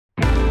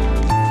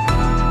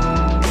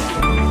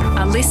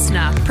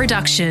listener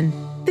production.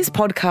 This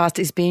podcast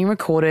is being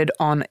recorded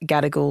on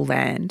Gadigal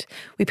land.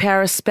 We pay our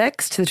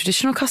respects to the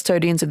traditional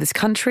custodians of this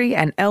country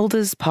and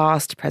elders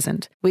past,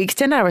 present. We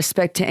extend our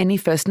respect to any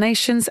First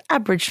Nations,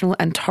 Aboriginal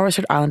and Torres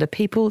Strait Islander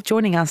people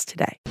joining us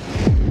today.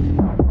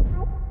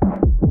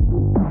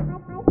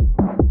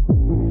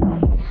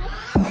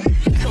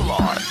 It's a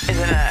lot, isn't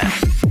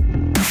it?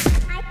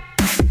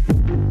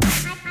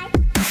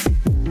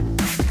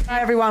 Hi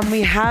everyone,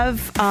 we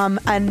have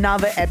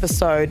another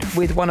episode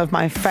with one of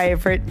my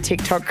favourite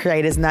TikTok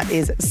creators, and that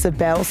is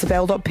Cybele,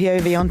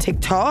 Cybele.pov on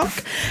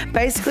TikTok.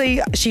 Basically,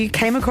 she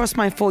came across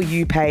my For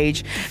You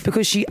page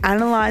because she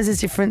analyses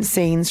different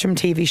scenes from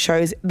TV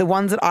shows. The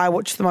ones that I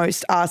watch the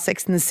most are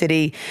Sex and the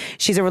City.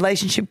 She's a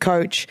relationship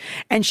coach,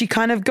 and she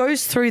kind of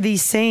goes through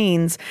these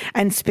scenes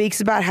and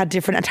speaks about how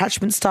different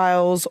attachment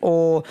styles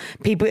or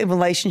people in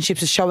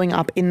relationships are showing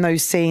up in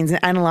those scenes and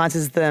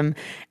analyses them.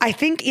 I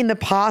think in the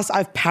past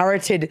I've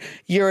parroted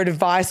your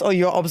advice or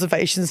your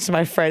observations to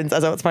my friends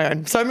as though it's my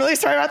own. So I'm really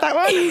sorry about that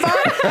one.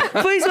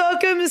 But please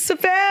welcome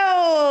Cybele.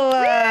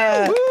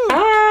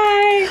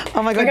 Hi.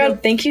 Oh my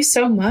God. Thank you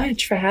so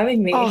much for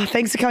having me. Oh,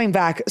 thanks for coming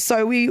back.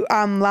 So we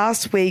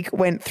last week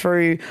went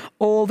through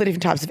all the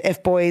different types of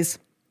F-boys.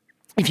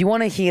 If you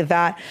want to hear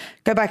that,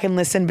 go back and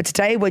listen. But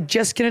today we're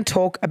just going to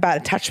talk about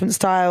attachment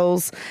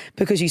styles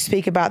because you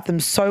speak about them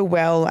so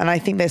well, and I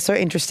think they're so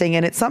interesting.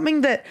 And it's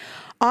something that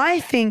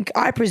I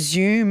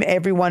presume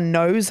everyone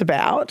knows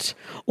about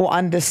or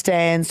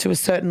understands to a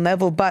certain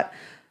level. But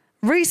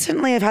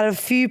recently I've had a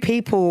few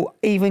people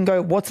even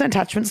go, what's an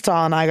attachment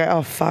style? And I go,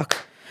 oh, fuck.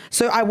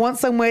 So I want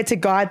somewhere to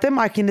guide them.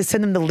 I can just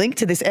send them the link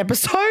to this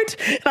episode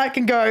and I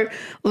can go,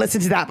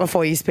 listen to that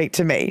before you speak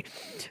to me.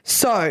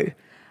 So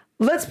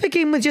let's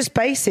begin with just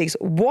basics.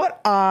 What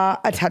are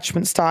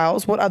attachment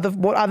styles? What are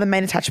the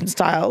main attachment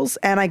styles?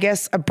 And I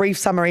guess a brief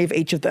summary of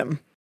each of them.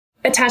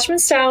 Attachment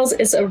styles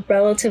is a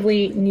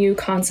relatively new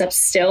concept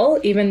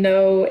still, even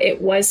though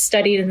it was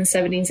studied in the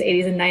 70s,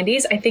 80s, and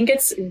 90s. I think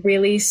it's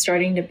really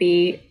starting to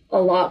be a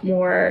lot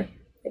more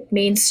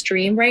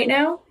mainstream right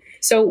now.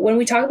 So when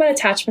we talk about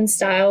attachment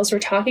styles, we're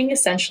talking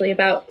essentially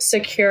about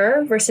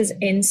secure versus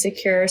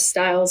insecure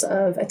styles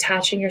of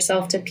attaching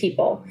yourself to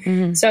people.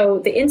 Mm-hmm. So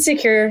the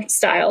insecure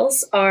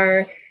styles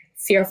are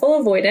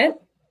fearful avoidant,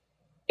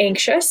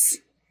 anxious,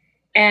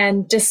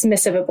 and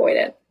dismissive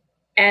avoidant.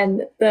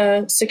 And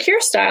the secure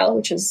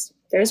style,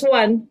 there's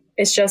one,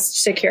 is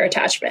just secure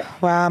attachment.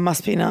 Wow,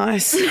 must be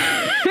nice.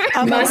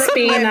 Must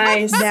be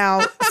nice.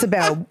 Now,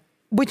 Cybele,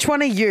 which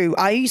one are you?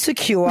 Are you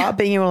secure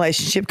being a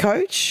relationship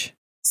coach?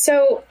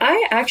 So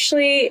I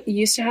actually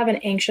used to have an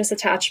anxious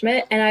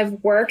attachment, and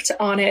I've worked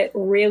on it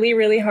really,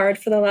 really hard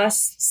for the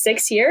last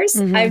 6 years.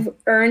 Mm-hmm. I've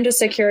earned a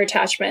secure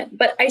attachment,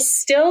 but I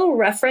still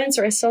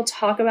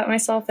talk about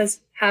myself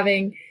as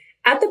having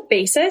at the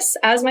basis,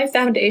 as my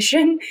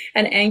foundation,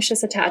 an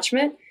anxious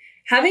attachment.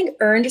 Having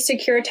earned a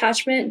secure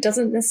attachment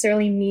doesn't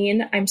necessarily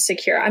mean I'm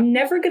secure. I'm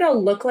never going to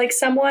look like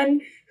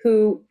someone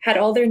who had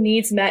all their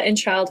needs met in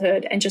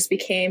childhood and just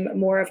became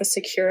more of a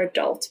secure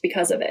adult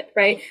because of it,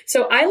 right?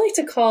 So I like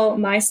to call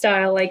my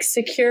style like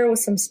secure with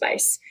some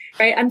spice,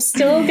 right? I'm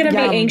still going to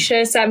be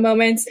anxious at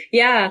moments.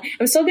 Yeah,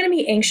 I'm still going to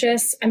be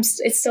anxious.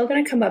 It's still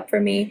going to come up for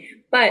me,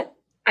 but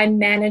I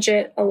manage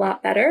it a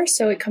lot better,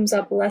 so it comes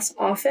up less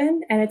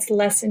often and it's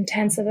less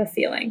intense of a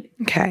feeling.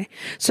 Okay.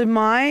 So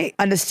my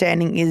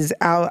understanding is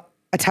our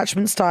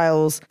attachment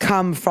styles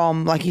come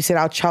from, like you said,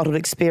 our childhood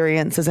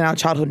experiences and our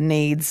childhood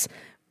needs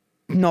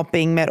not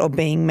being met or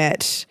being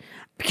met.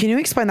 Can you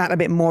explain that a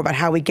bit more about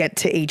how we get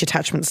to each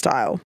attachment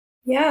style?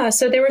 Yeah.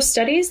 So there were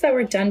studies that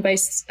were done by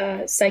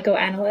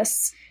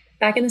psychoanalysts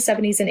back in the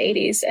 70s and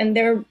 80s, and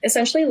they're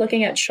essentially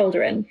looking at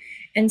children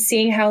and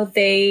seeing how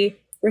they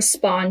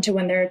respond to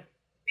when they're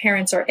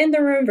parents are in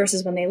the room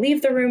versus when they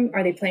leave the room.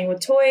 Are they playing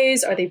with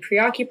toys? Are they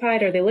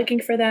preoccupied? Are they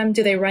looking for them?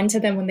 Do they run to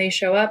them when they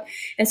show up?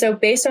 And so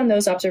based on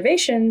those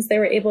observations, they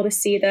were able to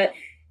see that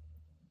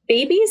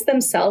babies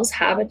themselves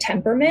have a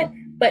temperament,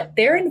 but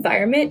their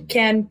environment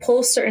can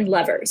pull certain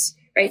levers,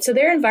 right? So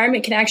their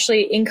environment can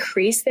actually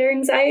increase their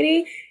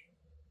anxiety,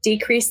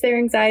 decrease their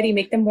anxiety,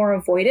 make them more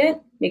avoidant,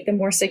 make them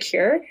more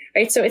secure,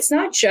 right? So it's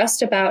not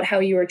just about how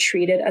you were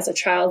treated as a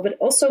child, but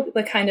also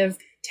the kind of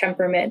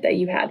temperament that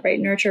you had, right?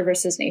 Nurture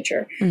versus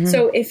nature. Mm-hmm.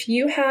 So if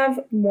you have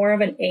more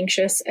of an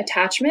anxious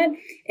attachment,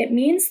 it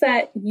means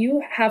that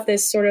you have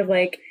this sort of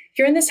like,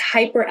 you're in this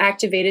hyper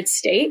activated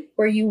state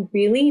where you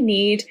really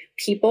need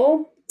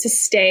people to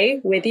stay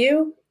with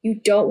you. You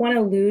don't want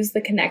to lose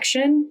the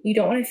connection. You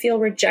don't want to feel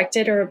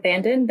rejected or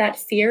abandoned. That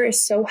fear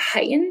is so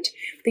heightened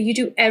that you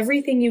do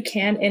everything you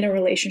can in a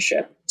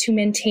relationship to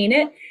maintain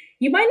it.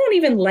 You might not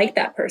even like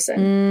that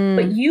person,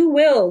 but you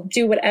will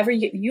do whatever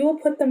you will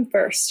put them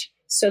first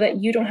so that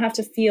you don't have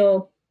to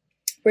feel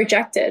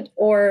rejected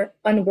or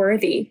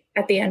unworthy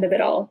at the end of it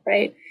all,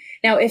 right?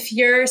 Now, if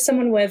you're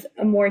someone with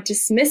a more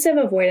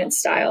dismissive avoidance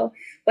style,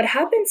 what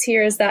happens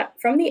here is that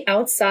from the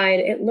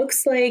outside, it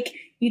looks like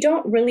you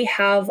don't really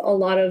have a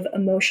lot of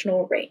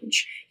emotional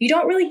range. You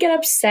don't really get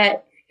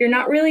upset. You're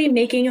not really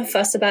making a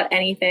fuss about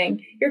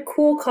anything. You're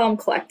cool, calm,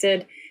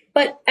 collected.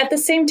 But at the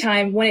same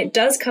time, when it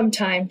does come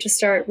time to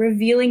start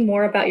revealing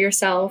more about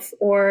yourself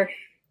or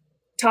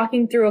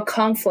talking through a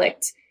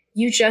conflict,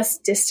 you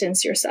just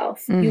distance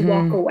yourself. You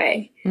walk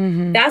away.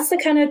 That's the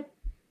kind of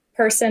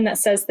person that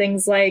says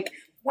things like,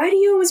 why do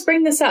you always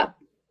bring this up?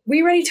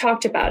 We already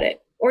talked about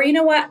it. Or, you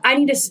know what? I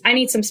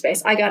need some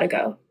space. I gotta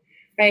go.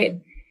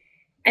 Right.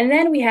 And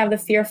then we have the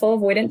fearful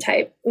avoidant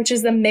type, which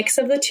is the mix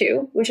of the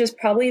two, which is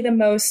probably the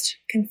most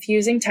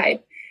confusing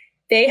type.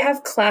 They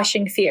have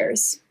clashing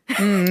fears.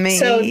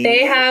 So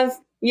they have,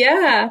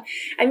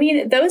 I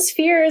mean, those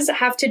fears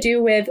have to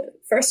do with,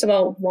 first of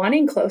all,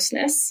 wanting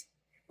closeness.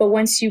 But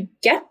once you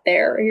get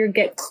there, or you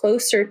get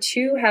closer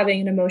to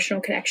having an emotional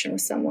connection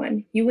with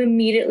someone, you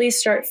immediately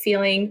start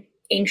feeling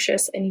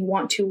anxious and you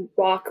want to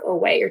walk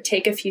away or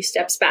take a few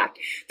steps back.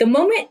 The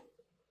moment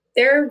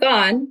they're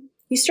gone,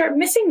 you start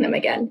missing them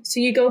again. So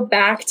you go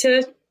back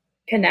to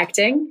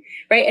connecting,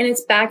 right? And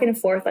it's back and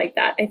forth like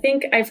that. I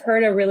think I've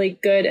heard a really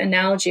good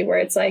analogy where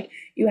it's like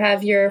you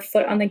have your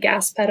foot on the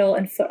gas pedal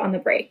and foot on the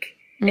brake,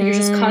 and you're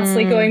just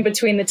constantly going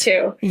between the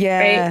two.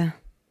 Yeah. Right?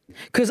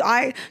 Because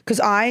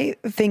I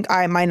think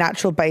my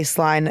natural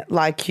baseline,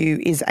 like you,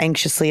 is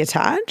anxiously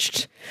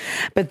attached.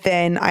 But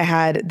then I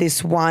had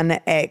this one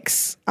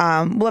ex.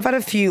 I've had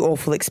a few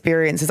awful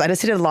experiences. I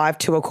just did a live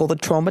tour called the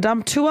Trauma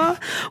Dump Tour,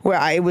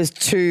 where it was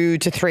 2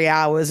 to 3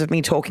 hours of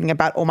me talking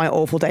about all my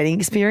awful dating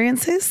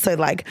experiences. So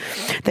like,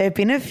 there have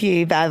been a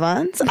few bad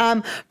ones,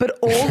 but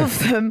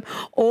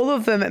all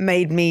of them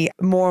made me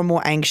more and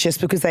more anxious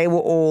because they were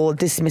all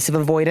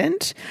dismissive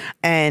avoidant,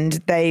 and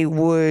they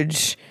would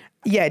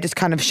just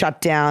kind of shut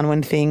down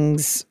when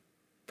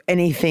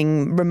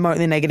anything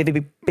remotely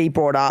negative be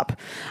brought up.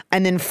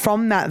 And then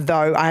from that,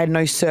 though, I had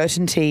no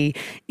certainty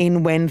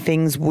in when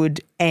things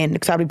would end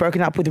because I'd be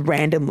broken up with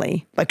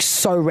randomly, like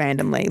so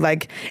randomly.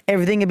 Like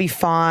everything would be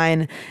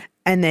fine.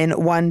 And then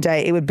one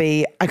day it would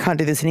be, I can't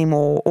do this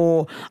anymore.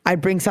 Or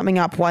I'd bring something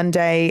up one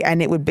day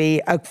and it would be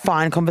a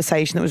fine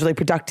conversation that was really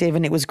productive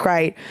and it was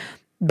great.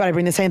 But I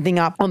bring the same thing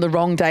up on the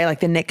wrong day, like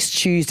the next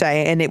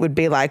Tuesday, and it would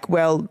be like,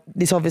 well,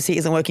 this obviously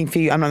isn't working for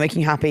you. I'm not making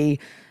you happy.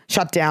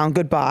 Shut down.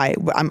 Goodbye.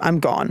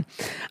 I'm gone.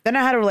 Then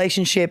I had a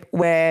relationship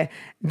where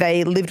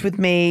they lived with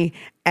me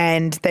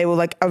and they were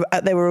like,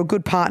 they were a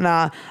good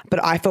partner,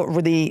 but I felt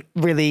really,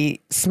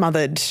 really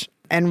smothered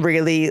and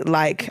really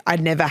like I'd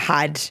never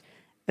had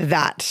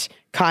that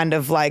kind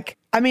of like,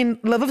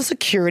 level of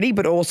security,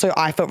 but also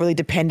I felt really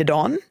depended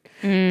on.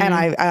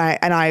 And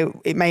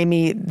it made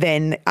me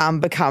then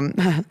become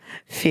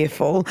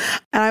fearful.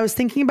 And I was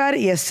thinking about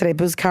it yesterday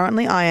because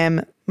currently I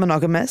am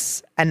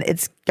monogamous and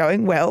it's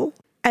going well.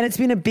 And it's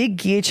been a big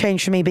gear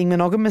change for me being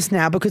monogamous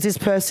now because this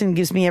person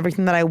gives me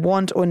everything that I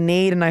want or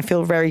need, and I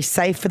feel very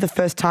safe for the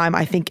first time,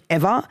 I think,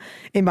 ever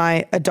in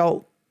my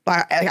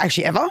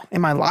ever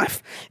in my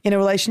life in a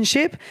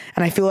relationship,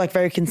 and I feel like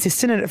very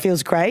consistent and it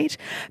feels great.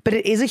 But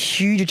it is a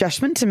huge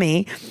adjustment to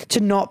me to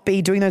not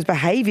be doing those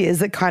behaviors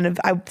that kind of,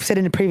 I said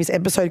in a previous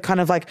episode,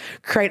 kind of like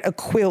create a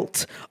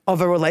quilt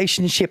of a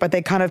relationship, like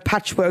they kind of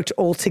patchworked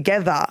all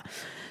together.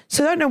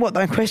 So I don't know what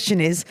my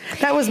question is.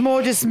 That was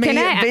more just me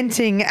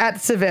venting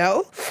at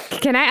Cybele.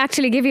 Can I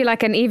actually give you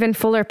like an even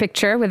fuller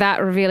picture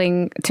without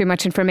revealing too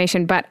much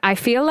information? But I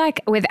feel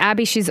like with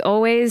Abby, she's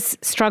always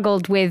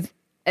struggled with,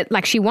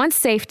 like, she wants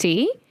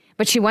safety,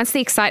 but she wants the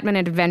excitement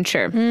and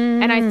adventure.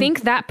 And I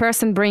think that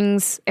person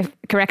brings,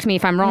 correct me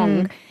if I'm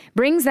wrong,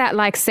 brings that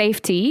like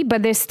safety,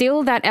 but there's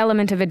still that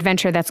element of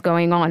adventure that's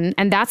going on.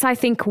 And that's, I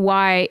think,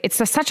 why it's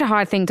such a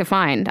hard thing to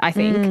find, I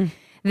think,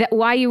 that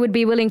why you would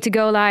be willing to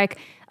go like,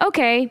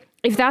 okay,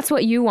 if that's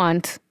what you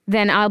want,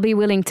 then I'll be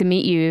willing to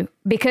meet you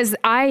because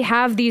I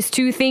have these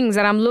two things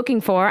that I'm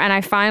looking for and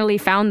I finally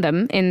found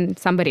them in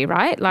somebody,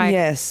 right? Like,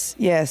 yes.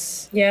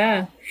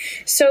 Yeah.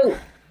 So,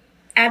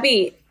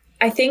 Abby,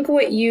 I think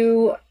what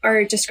you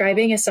are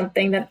describing is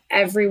something that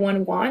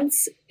everyone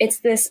wants. It's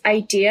this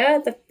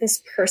idea that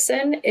this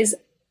person is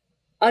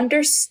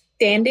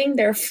understanding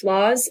their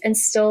flaws and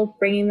still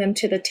bringing them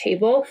to the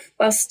table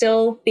while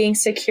still being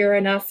secure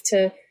enough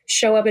to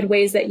show up in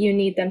ways that you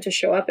need them to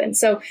show up in.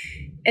 So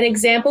an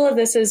example of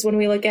this is when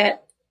we look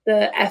at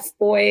the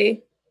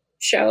F-boy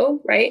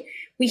show, right?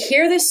 We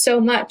hear this so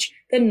much.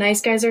 The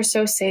nice guys are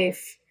so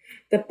safe.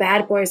 The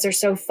bad boys are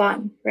so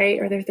fun,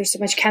 right? Or there's so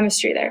much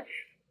chemistry there.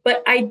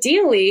 But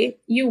ideally,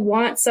 you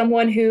want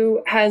someone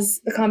who has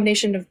the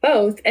combination of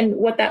both. And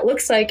what that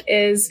looks like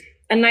is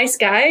a nice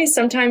guy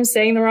sometimes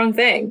saying the wrong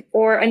thing,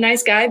 or a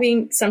nice guy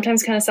being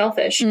sometimes kind of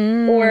selfish,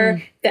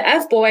 or the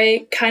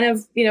F-boy kind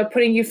of,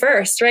 putting you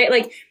first, right?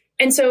 Like,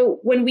 and so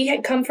when we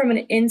had come from an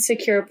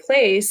insecure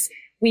place,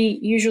 we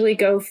usually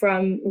go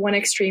from one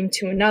extreme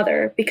to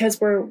another because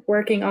we're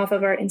working off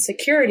of our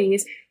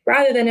insecurities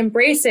rather than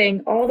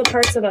embracing all the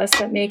parts of us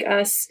that make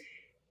us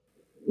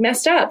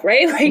messed up,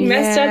 right? Like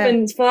messed up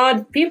and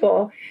flawed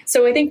people.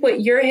 So I think what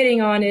you're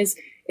hitting on is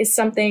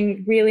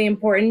something really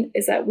important,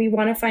 is that we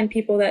want to find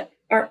people that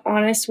are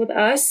honest with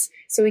us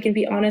so we can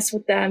be honest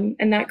with them.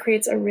 And that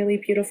creates a really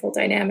beautiful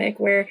dynamic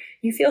where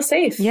you feel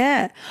safe.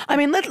 Yeah. I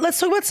mean, let's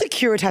talk about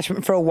secure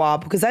attachment for a while,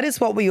 because that is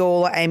what we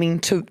all are aiming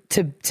to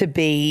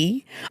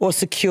be, or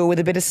secure with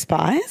a bit of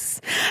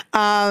spice.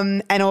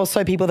 And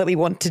also people that we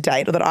want to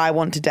date, or that I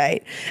want to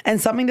date.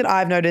 And something that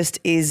I've noticed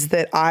is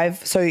that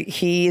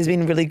he has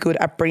been really good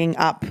at bringing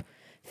up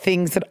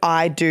things that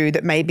I do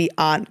that maybe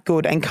aren't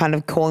good and kind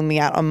of calling me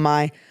out on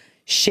my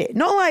shit.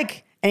 Not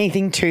like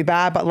anything too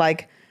bad, but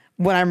like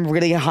when I'm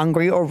really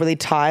hungry or really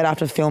tired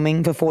after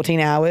filming for 14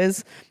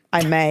 hours,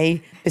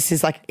 this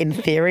is like in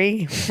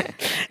theory,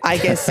 I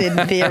guess in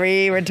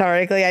theory,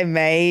 rhetorically, I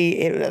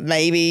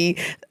maybe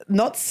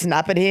not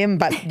snap at him,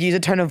 but use a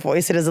tone of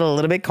voice that is a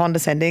little bit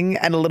condescending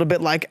and a little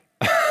bit like,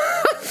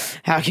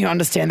 how can you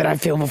understand that I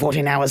filmed for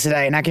 14 hours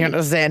today? And how can you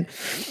understand?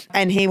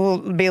 And he will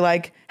be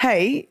like,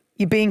 hey,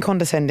 you're being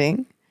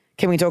condescending.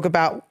 Can we talk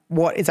about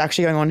what is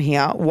actually going on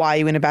here? Why are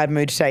you in a bad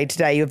mood today?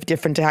 Today you're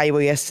different to how you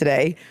were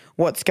yesterday.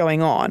 What's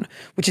going on?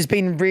 Which has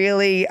been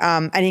really,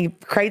 and he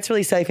creates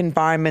really safe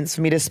environments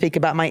for me to speak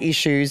about my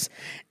issues,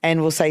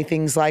 and will say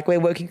things like, we're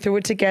working through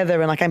it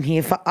together, and like, I'm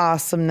here for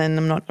us, and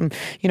then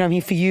I'm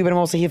here for you, but I'm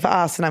also here for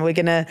us, and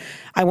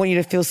I want you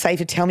to feel safe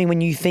to tell me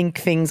when you think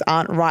things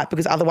aren't right,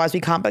 because otherwise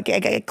we can't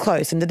get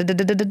close, and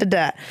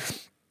da-da-da-da-da-da.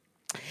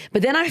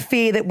 But then I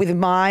fear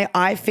that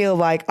I feel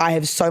like I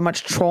have so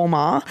much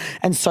trauma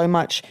and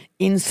such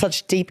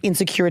deep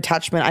insecure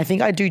attachment. I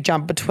think I do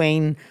jump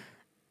between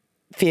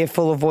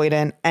fearful,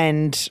 avoidant,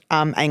 and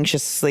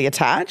anxiously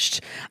attached.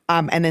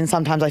 And then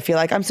sometimes I feel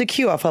like I'm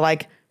secure for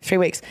like 3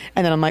 weeks.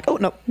 And then I'm like, oh,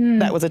 no,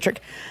 that was a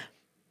trick.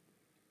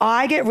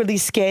 I get really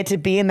scared to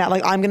be in that,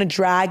 like, I'm going to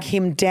drag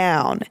him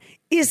down.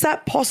 Is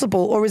that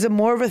possible? Or is it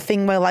more of a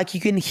thing where like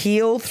you can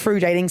heal through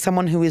dating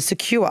someone who is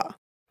secure?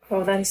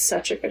 Oh, that is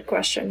such a good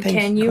question.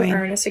 Can you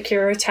earn a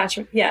secure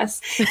attachment?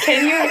 Yes.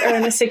 Can you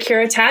earn a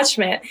secure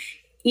attachment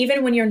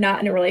even when you're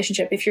not in a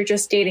relationship, if you're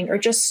just dating or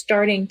just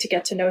starting to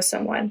get to know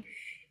someone?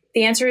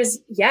 The answer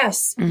is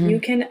yes. Mm-hmm. You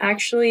can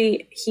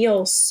actually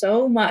heal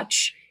so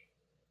much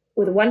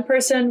with one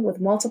person,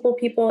 with multiple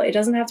people. It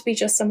doesn't have to be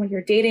just someone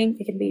you're dating.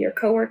 It can be your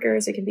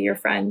coworkers. It can be your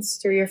friends,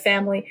 through your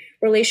family,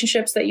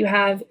 relationships that you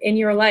have in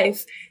your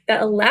life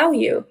that allow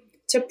you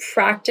to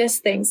practice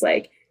things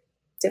like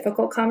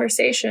difficult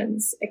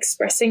conversations,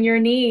 expressing your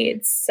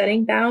needs,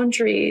 setting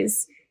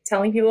boundaries,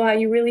 telling people how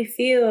you really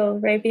feel,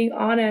 right? Being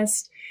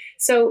honest.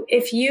 So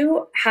if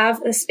you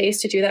have a space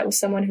to do that with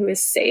someone who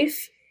is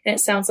safe, and it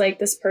sounds like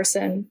this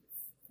person,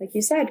 like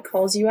you said,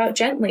 calls you out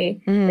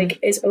gently, like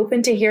is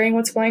open to hearing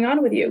what's going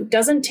on with you,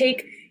 doesn't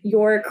take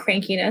your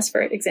crankiness,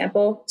 for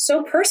example,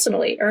 so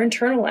personally or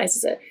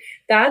internalizes it,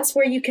 that's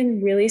where you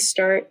can really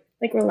start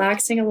like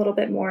relaxing a little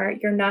bit more.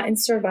 You're not in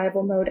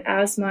survival mode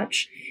as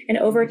much. And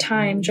over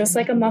time, just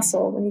like a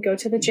muscle, when you go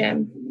to the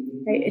gym,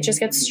 right, it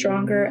just gets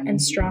stronger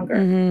and stronger.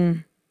 Mm-hmm.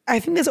 I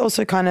think there's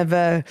also kind of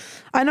I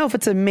don't know if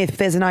it's a myth,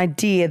 there's an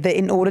idea that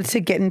in order to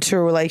get into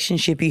a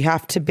relationship, you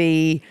have to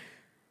be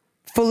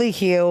fully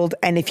healed.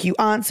 And if you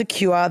aren't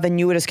secure, then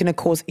you are just going to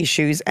cause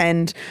issues.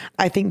 And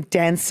I think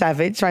Dan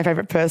Savage, my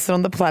favorite person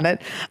on the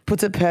planet,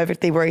 puts it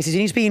perfectly where he says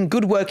you need to be in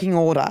good working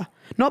order.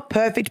 Not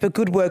perfect, but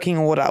good working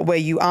order, where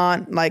you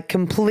aren't like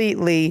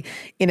completely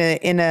in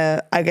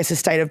a I guess a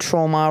state of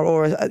trauma,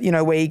 or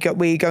where you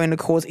go in to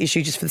cause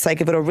issues just for the sake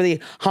of it, or really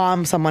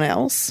harm someone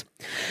else.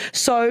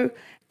 So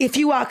if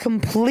you are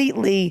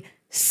completely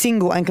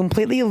single and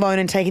completely alone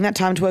and taking that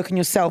time to work on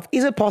yourself,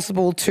 is it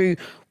possible to,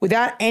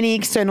 without any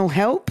external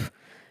help,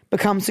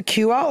 become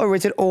secure, or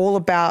is it all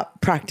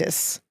about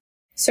practice?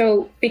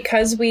 So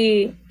because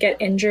we get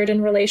injured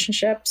in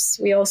relationships,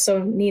 we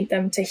also need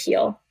them to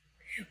heal.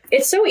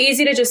 It's so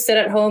easy to just sit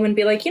at home and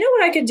be like, you know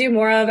what I could do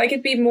more of? I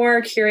could be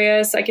more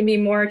curious. I can be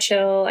more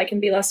chill. I can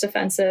be less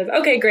defensive.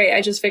 Okay, great.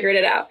 I just figured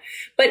it out.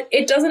 But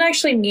it doesn't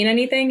actually mean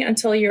anything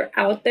until you're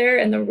out there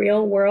in the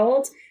real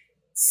world,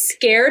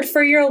 scared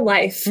for your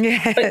life,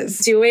 yes,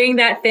 but doing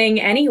that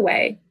thing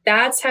anyway.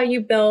 That's how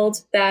you build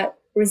that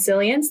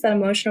resilience, that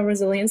emotional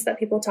resilience that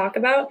people talk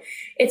about.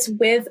 It's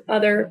with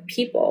other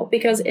people,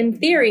 because in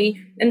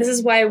theory, and this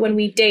is why when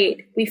we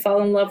date, we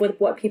fall in love with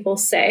what people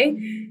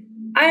say.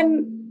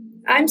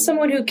 I'm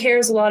someone who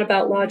cares a lot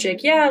about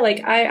logic. Yeah,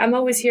 like I'm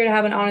always here to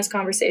have an honest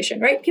conversation,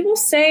 right? People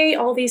say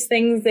all these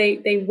things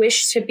they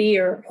wish to be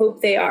or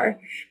hope they are.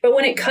 But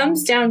when it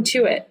comes down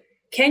to it,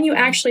 can you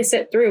actually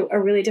sit through a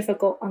really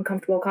difficult,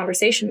 uncomfortable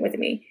conversation with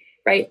me,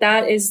 right?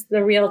 That is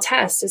the real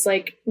test, is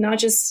like not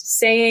just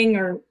saying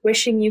or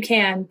wishing you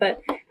can,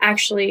 but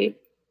actually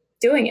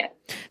doing it.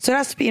 So it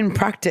has to be in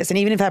practice. And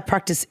even if that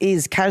practice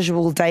is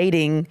casual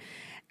dating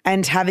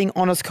and having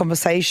honest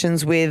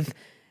conversations with,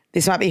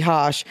 this might be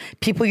harsh,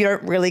 people you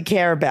don't really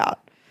care about.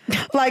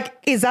 Like,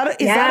 is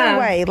that a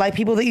way? Like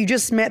people that you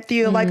just met, that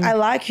you're like, I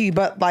like you,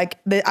 but like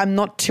I'm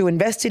not too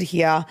invested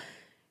here.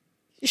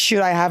 Should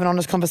I have an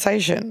honest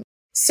conversation?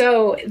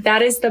 So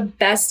that is the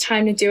best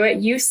time to do it.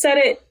 You said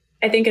it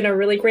I think in a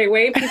really great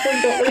way, people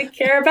don't really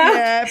care about.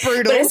 Yeah,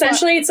 brutal. But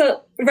essentially it's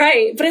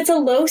a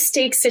low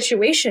stakes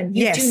situation.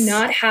 You do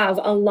not have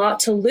a lot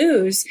to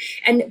lose.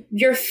 And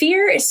your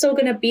fear is still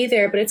going to be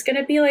there, but it's going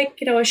to be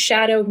like, a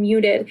shadow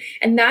muted.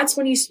 And that's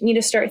when you need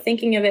to start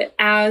thinking of it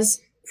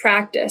as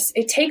practice.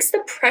 It takes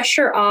the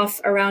pressure off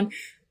around,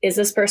 is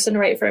this person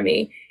right for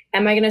me?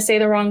 Am I going to say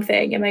the wrong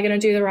thing? Am I going to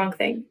do the wrong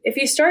thing? If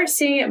you start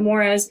seeing it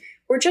more as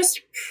we're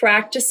just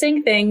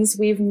practicing things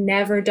we've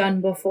never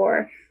done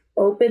before,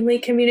 openly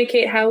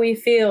communicate how we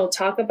feel,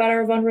 talk about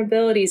our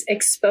vulnerabilities,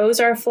 expose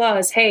our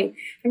flaws. Hey,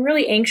 I'm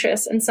really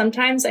anxious and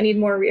sometimes I need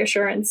more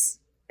reassurance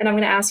and I'm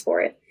going to ask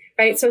for it,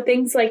 right? So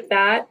things like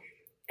that.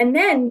 And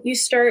then you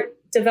start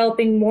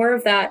developing more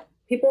of that.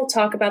 People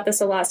talk about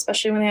this a lot,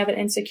 especially when they have an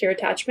insecure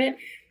attachment.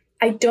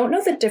 I don't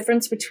know the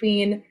difference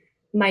between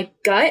my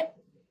gut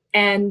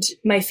and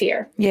my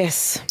fear.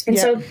 Yes. And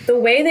so the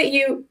way that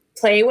you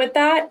play with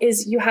that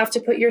is you have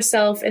to put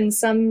yourself in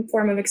some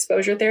form of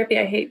exposure therapy.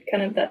 I hate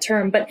kind of that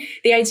term, but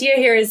the idea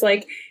here is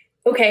like,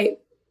 okay,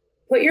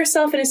 put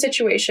yourself in a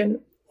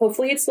situation,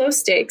 hopefully it's low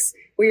stakes,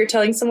 where you're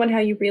telling someone how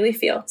you really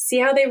feel. See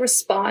how they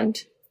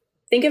respond.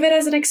 Think of it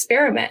as an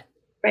experiment,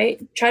 right?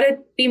 Try to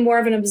be more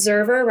of an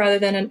observer rather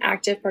than an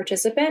active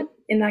participant.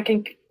 And that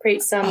can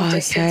create some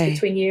distance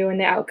between you and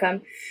the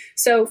outcome.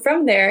 So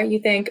from there, you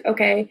think,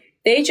 okay,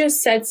 they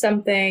just said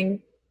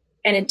something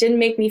and it didn't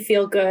make me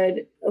feel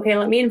good. Okay,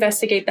 let me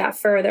investigate that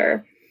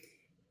further.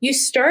 You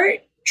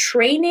start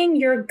training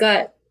your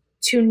gut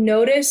to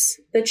notice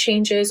the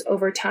changes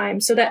over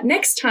time so that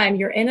next time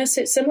you're in a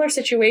similar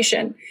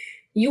situation,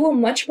 you will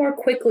much more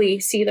quickly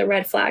see the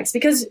red flags.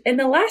 Because in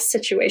the last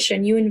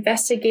situation, you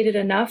investigated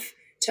enough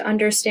to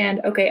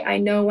understand, okay, I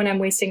know when I'm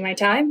wasting my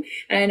time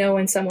and I know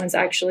when someone's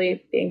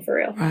actually being for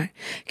real. Right.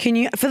 Can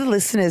you, for the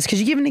listeners, could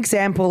you give an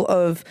example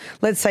of,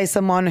 let's say,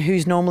 someone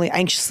who's normally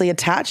anxiously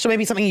attached, or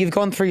maybe something you've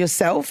gone through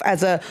yourself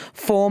as a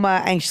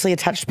former anxiously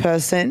attached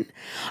person,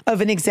 of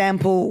an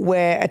example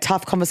where a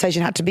tough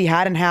conversation had to be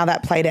had and how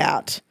that played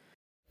out?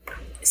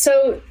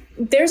 So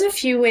there's a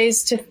few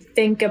ways to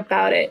think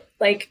about it.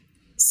 Like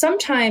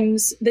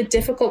sometimes the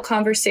difficult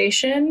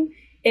conversation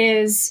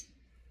is,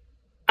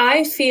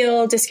 I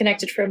feel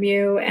disconnected from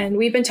you and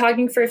we've been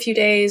talking for a few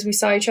days. We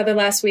saw each other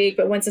last week,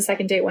 but when's the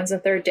second date? When's the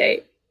third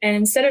date? And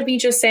instead of me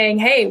just saying,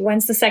 hey,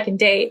 when's the second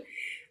date?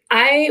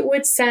 I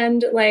would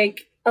send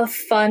like a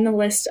fun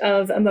list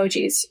of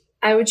emojis.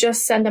 I would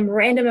just send them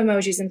random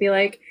emojis and be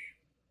like,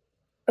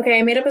 okay,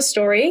 I made up a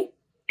story.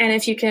 And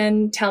if you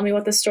can tell me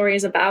what the story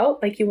is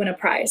about, like you win a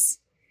prize,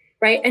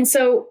 right? And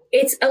so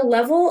it's a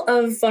level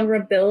of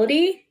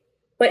vulnerability,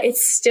 but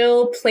it's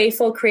still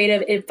playful,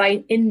 creative. It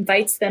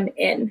invites them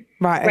in.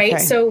 Right. Okay.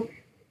 So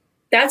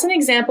that's an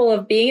example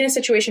of being in a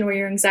situation where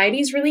your anxiety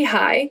is really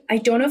high. I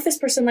don't know if this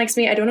person likes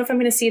me. I don't know if I'm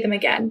going to see them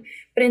again.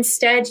 But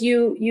instead,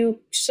 you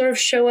sort of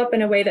show up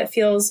in a way that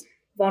feels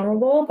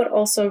vulnerable, but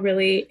also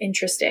really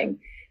interesting.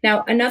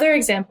 Now, another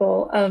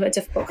example of a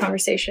difficult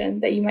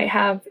conversation that you might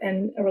have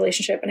in a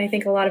relationship, and I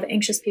think a lot of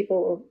anxious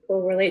people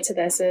will relate to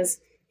this, is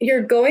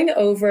you're going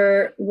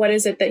over what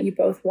is it that you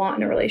both want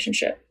in a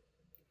relationship.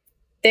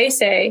 They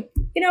say,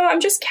 I'm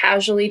just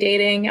casually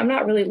dating. I'm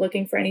not really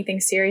looking for anything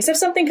serious. If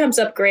something comes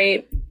up,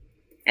 great.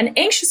 An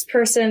anxious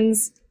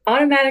person's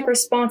automatic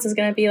response is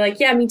going to be like,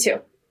 yeah, me too.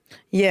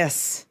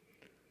 Yes.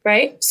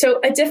 Right?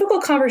 So a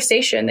difficult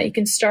conversation that you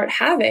can start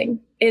having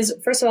is,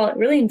 first of all,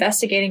 really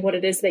investigating what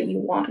it is that you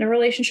want in a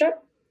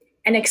relationship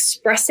and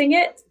expressing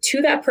it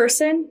to that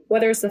person,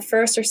 whether it's the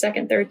first or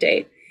second, third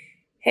date.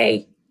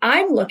 Hey,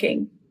 I'm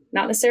looking,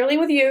 not necessarily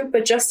with you,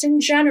 but just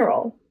in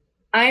general,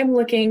 I'm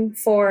looking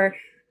for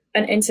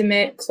an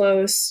intimate,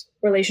 close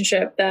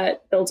relationship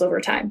that builds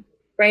over time,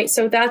 right?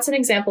 So that's an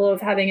example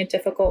of having a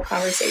difficult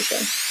conversation.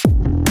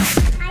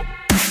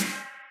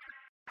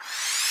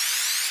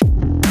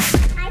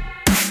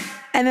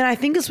 And then I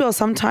think as well,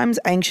 sometimes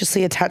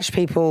anxiously attached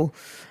people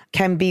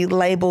can be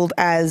labeled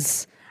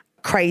as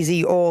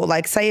crazy, or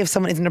like, say if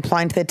someone isn't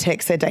replying to their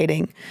text they're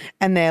dating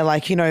and they're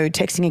like,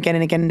 texting again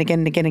and again and again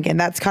and again and again.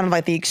 That's kind of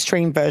like the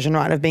extreme version,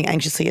 right, of being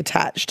anxiously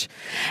attached.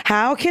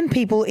 How can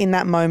people in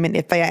that moment,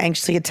 if they are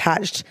anxiously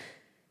attached,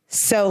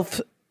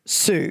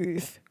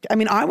 self-soothe? I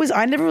mean,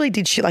 I never really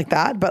did shit like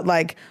that, but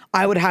like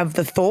I would have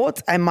the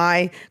thoughts and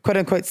my quote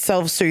unquote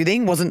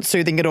self-soothing wasn't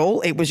soothing at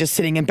all. It was just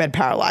sitting in bed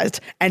paralyzed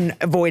and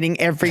avoiding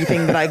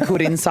everything that I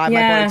could inside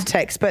my body to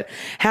text. But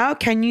how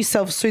can you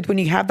self-soothe when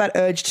you have that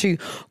urge to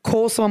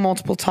call someone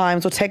multiple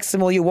times or text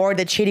them, or you're worried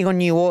they're cheating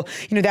on you, or,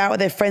 they're out with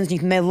their friends and you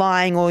think they're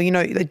lying, or,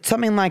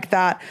 something like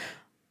that?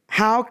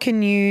 How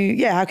can you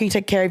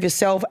take care of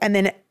yourself? And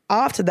then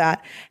after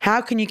that, how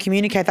can you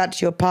communicate that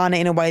to your partner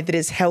in a way that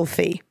is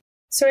healthy?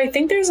 So I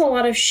think there's a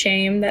lot of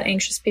shame that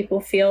anxious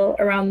people feel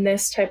around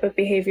this type of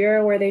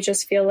behavior, where they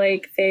just feel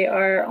like they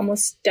are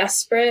almost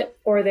desperate,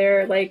 or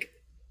they're like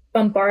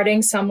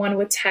bombarding someone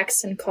with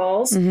texts and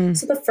calls. Mm-hmm.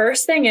 So the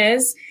first thing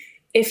is,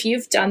 if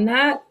you've done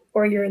that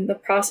or you're in the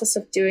process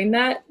of doing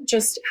that,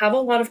 just have a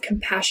lot of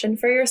compassion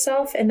for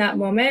yourself in that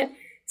moment.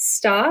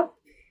 Stop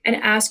and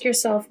ask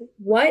yourself,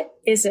 what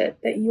is it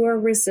that you are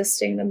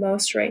resisting the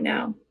most right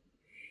now?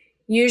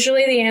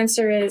 Usually the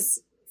answer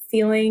is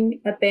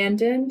feeling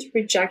abandoned,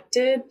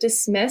 rejected,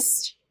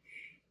 dismissed.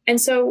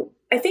 And so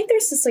I think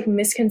there's this like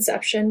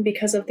misconception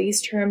because of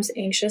these terms,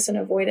 anxious and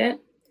avoidant,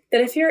 that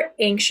if you're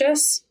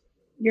anxious,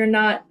 you're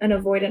not an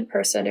avoidant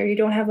person or you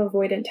don't have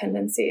avoidant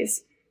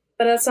tendencies.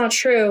 But that's not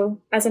true.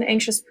 As an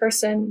anxious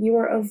person, you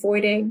are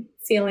avoiding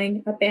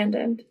feeling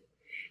abandoned.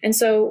 And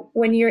so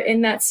when you're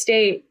in that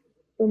state,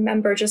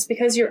 remember, just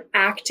because you're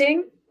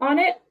acting on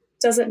it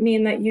doesn't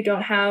mean that you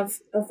don't have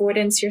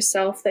avoidance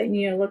yourself that you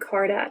need to look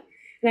hard at.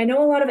 And I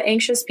know a lot of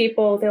anxious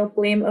people, they'll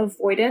blame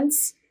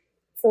avoidance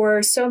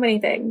for so many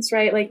things,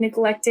 right? Like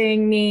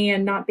neglecting me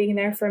and not being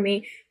there for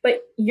me.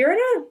 But you're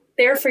not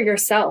there for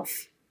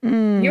yourself.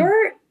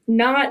 You're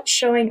not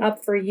showing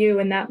up for you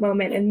in that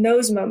moment, in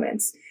those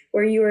moments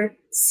where you are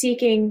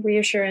seeking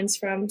reassurance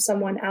from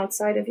someone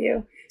outside of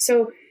you.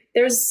 So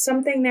there's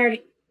something there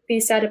to be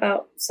said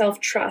about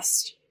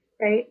self-trust,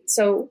 right?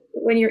 So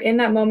when you're in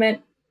that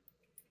moment,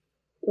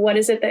 what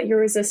is it that you're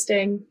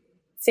resisting?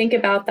 Think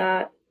about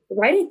that.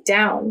 Write it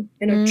down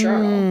in a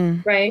journal,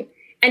 right?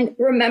 And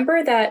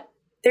remember that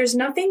there's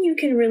nothing you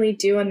can really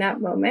do in that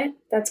moment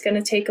that's going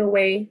to take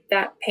away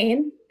that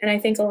pain. And I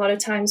think a lot of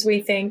times we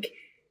think,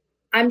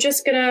 I'm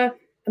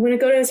going to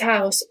go to his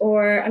house,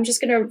 or I'm just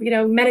going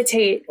to,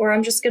 meditate, or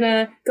I'm just going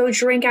to go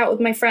drink out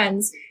with my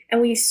friends. And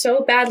we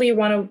so badly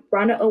want to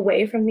run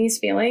away from these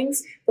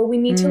feelings, but we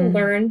need to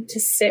learn to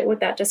sit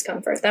with that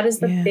discomfort. That is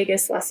the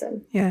biggest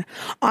lesson. Yeah.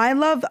 I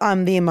love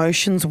the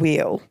emotions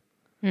wheel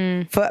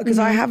because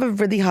I have a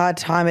really hard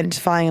time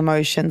identifying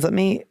emotions.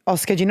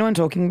 Oscar, do you know what I'm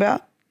talking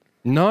about?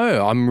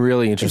 No, I'm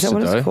really interested. Is that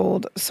what it's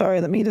called? Sorry,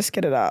 let me just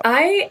get it up.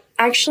 I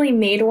actually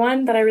made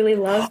one that I really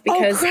love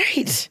because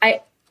great.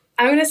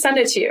 I'm going to send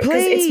it to you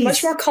because it's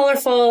much more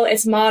colorful.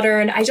 It's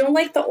modern. I don't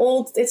like the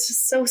old. It's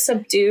just so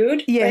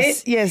subdued. Yes,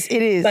 right? yes,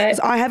 it is.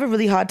 But I have a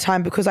really hard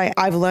time because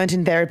I've learned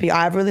in therapy,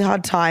 I have a really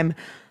hard time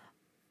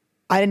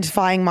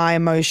identifying my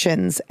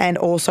emotions and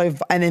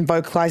then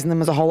vocalizing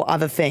them as a whole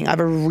other thing. I have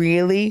a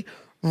really,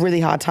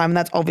 really hard time. And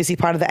that's obviously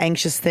part of the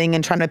anxious thing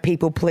and trying to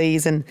people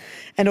please and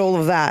all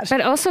of that.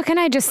 But also, can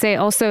I just say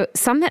also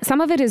some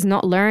of it is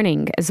not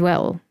learning as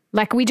well.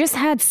 Like we just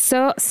had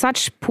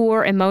such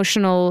poor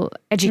emotional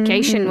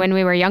education when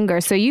we were younger.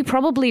 So you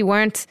probably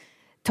weren't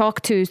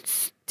talked to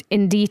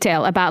in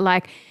detail about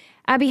like,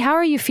 Abby, how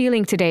are you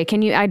feeling today?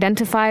 Can you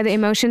identify the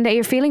emotion that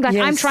you're feeling? Like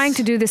I'm trying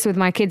to do this with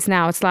my kids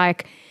now. It's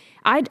like,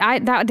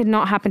 that did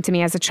not happen to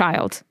me as a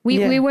child.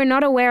 We were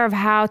not aware of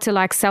how to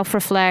like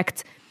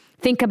self-reflect,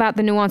 think about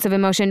the nuance of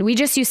emotion. We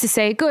just used to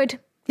say good,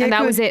 and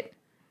that was it.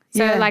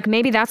 So like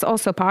maybe that's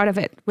also part of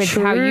it with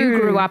how you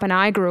grew up and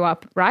I grew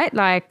up, right?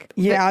 Like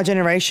our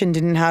generation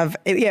didn't have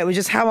it was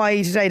just how are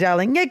you today,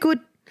 darling? Yeah, good.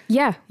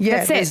 Yeah,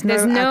 that's it.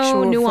 There's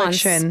no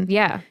nuance. Reflection.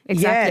 Yeah,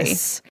 exactly.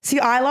 Yes. See,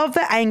 I love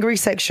the angry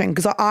section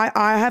because I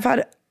have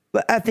had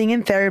a thing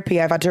in therapy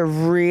I've had to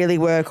really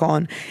work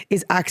on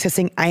is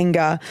accessing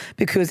anger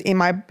because in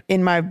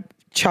my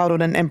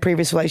childhood and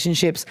previous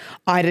relationships,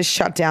 I just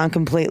shut down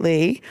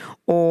completely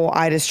or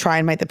I just try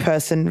and make the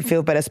person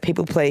feel better,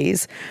 people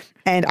please.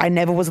 And I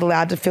never was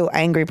allowed to feel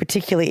angry,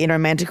 particularly in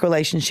romantic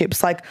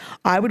relationships. Like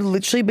I would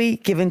literally be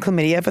given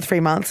chlamydia for 3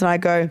 months and I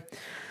go,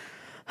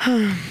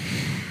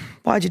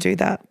 why'd you do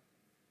that?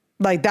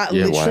 Like that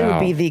would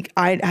be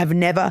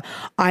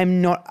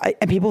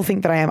and people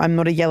think that I'm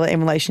not a yeller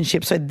in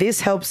relationships. So this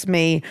helps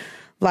me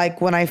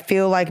like when I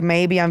feel like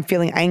maybe I'm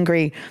feeling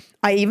angry,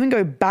 I even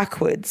go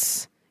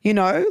backwards.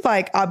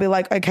 Like I'll be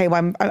like, okay,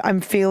 well,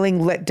 I'm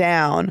feeling let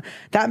down.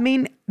 That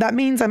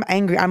means I'm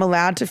angry. I'm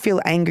allowed to feel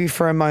angry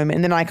for a moment.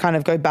 And then I kind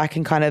of go back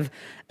and kind of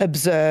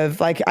observe,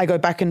 like I go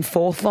back and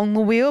forth along the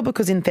wheel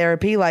because in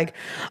therapy, like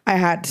I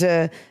had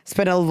to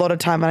spend a lot of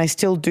time and I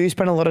still do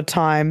spend a lot of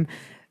time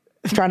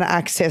trying to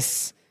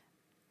access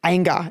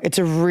anger. It's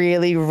a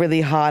really,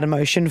 really hard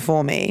emotion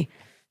for me.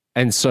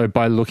 And so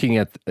by looking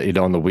at it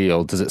on the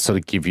wheel, does it sort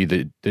of give you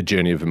the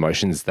journey of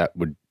emotions that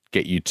would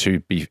get you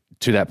to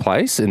that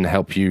place and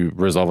help you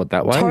resolve it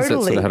that way? Totally. Is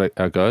that sort of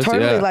how it goes?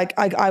 Totally. Yeah. Like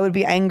I would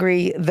be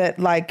angry that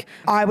like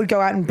I would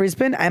go out in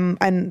Brisbane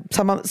and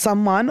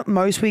someone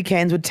most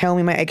weekends would tell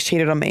me my ex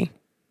cheated on me.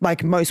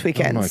 Like most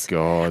weekends.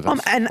 Oh my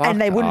God. And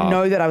they wouldn't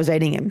know that I was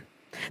dating him.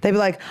 They'd be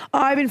like, oh,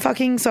 I've been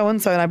fucking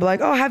so-and-so. And I'd be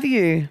like, oh, have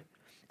you?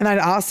 And I'd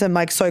ask them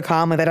like so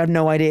calmly that I had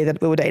no idea that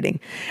we were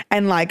dating.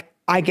 And like,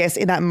 I guess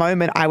in that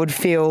moment I would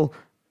feel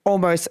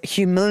almost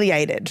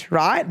humiliated,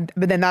 right?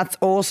 But then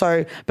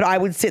but I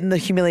would sit in the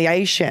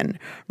humiliation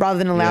rather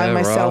than allowing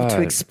myself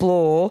to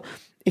explore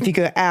if you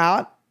go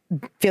out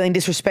feeling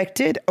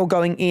disrespected or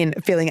going in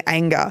feeling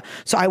anger.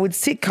 So I would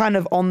sit kind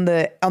of on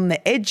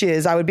the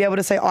edges. I would be able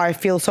to say, oh, I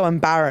feel so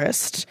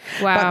embarrassed.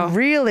 Wow. But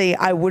really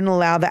I wouldn't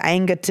allow the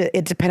anger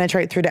to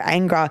penetrate through to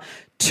anger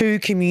to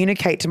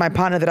communicate to my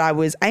partner that I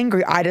was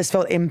angry. I just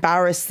felt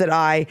embarrassed that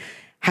I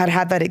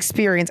had that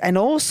experience and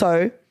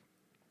also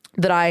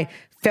that I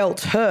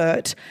felt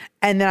hurt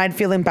and then I'd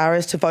feel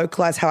embarrassed to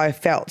vocalize how I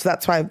felt. So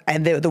that's why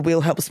the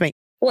wheel helps me.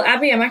 Well,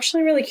 Abby, I'm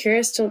actually really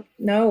curious to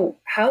know,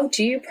 how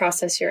do you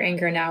process your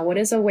anger now? What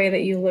is a way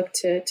that you look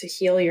to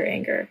heal your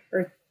anger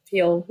or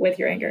deal with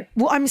your anger?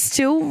 Well, I'm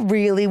still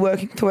really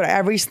working through it. I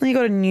recently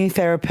got a new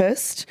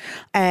therapist,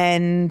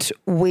 and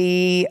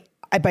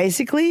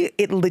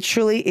it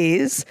literally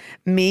is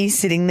me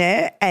sitting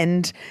there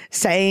and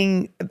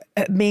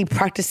me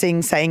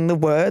practicing saying the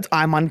words,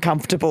 I'm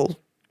uncomfortable.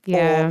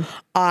 Yeah.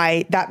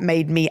 Or that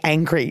made me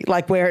angry.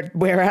 Like we're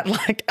at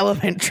like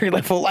elementary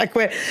level.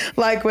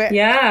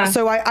 Yeah.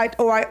 So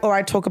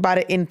I talk about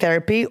it in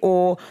therapy,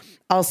 or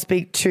I'll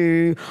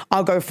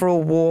go for a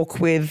walk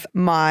with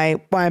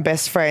my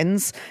best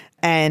friends,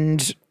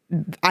 and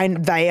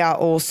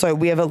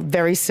we have a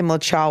very similar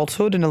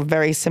childhood and a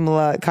very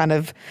similar kind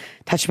of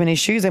attachment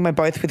issues, and we're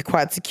both with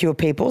quite secure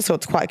people, so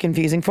it's quite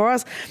confusing for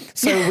us.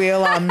 So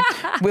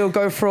we'll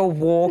go for a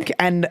walk,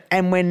 and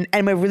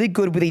we're really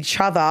good with each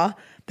other.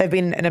 They've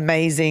been an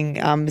amazing,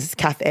 this is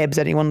Kath Ebbs,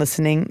 anyone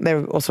listening.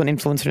 They're also an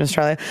influencer in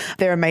Australia.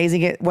 They're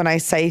amazing at when I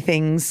say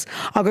things,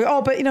 I'll go,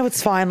 oh, but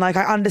it's fine. Like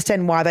I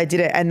understand why they did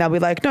it. And they'll be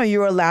like, no,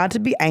 you're allowed to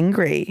be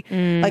angry.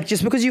 Like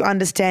just because you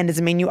understand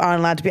doesn't mean you aren't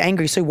allowed to be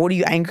angry. So what are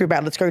you angry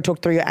about? Let's go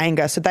talk through your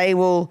anger. So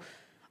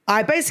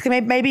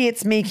maybe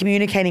it's me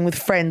communicating with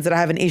friends that I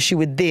have an issue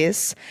with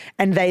this,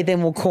 and they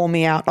then will call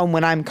me out on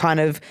when I'm kind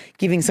of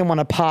giving someone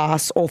a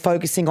pass or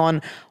focusing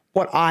on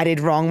what I did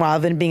wrong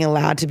rather than being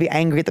allowed to be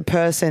angry at the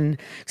person.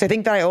 Because I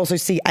think that I also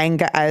see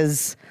anger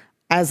as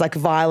like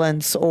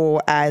violence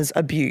or as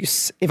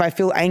abuse. If I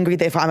feel angry,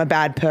 therefore I'm a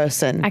bad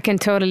person. I can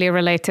totally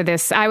relate to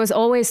this. I was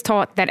always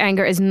taught that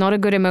anger is not a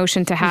good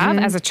emotion to have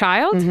as a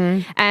child.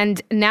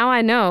 And now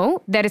I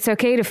know that it's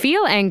okay to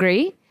feel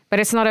angry,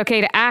 but it's not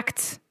okay to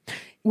act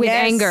with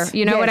anger.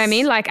 You know what I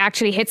mean? Like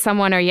actually hit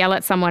someone or yell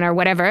at someone or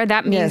whatever.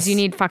 That means you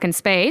need fucking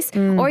space.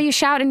 Or you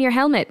shout in your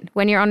helmet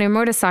when you're on your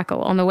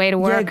motorcycle on the way to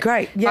work. Yeah,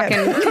 great. Yeah,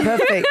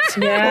 perfect.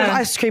 Or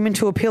I scream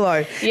into a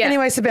pillow. Yeah.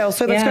 Anyway, Cybele,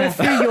 so let's go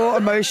through your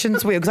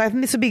emotions wheel, because I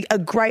think this would be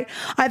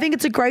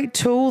it's a great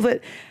tool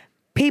that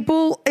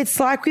people, it's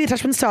like with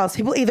attachment styles,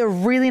 people either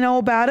really know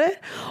about it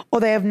or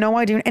they have no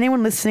idea. And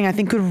anyone listening, I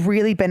think, could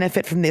really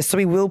benefit from this. So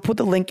we will put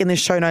the link in the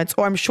show notes,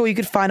 or I'm sure you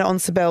could find it on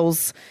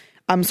Cybele's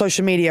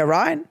social media,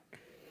 right?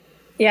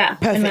 Yeah,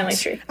 perfect. In my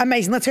Linktree.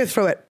 Amazing. Let's go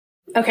through it.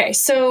 Okay,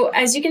 so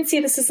as you can see,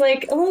 this is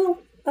like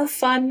a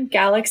fun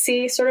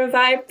galaxy sort of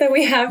vibe that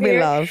we have here. We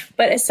love.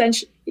 But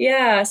essentially,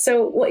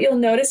 so what you'll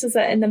notice is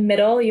that in the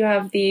middle, you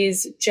have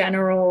these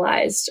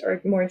generalized or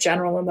more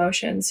general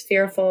emotions: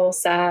 fearful,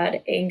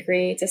 sad,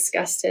 angry,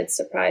 disgusted,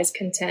 surprised,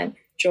 content,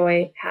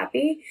 joy,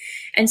 happy.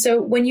 And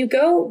so when you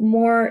go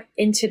more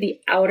into the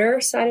outer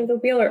side of the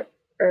wheel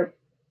or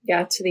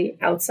to the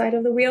outside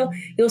of the wheel,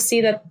 you'll see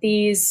that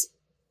these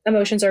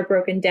emotions are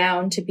broken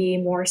down to be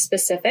more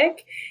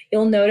specific.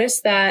 You'll notice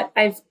that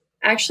I've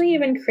actually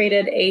even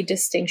created a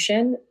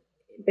distinction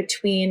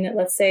between,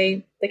 let's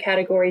say, the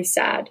category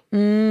sad.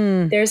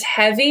 There's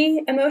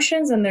heavy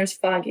emotions and there's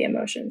foggy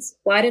emotions.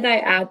 Why did I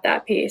add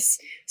that piece?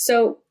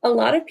 So a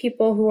lot of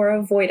people who are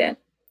avoidant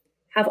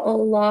have a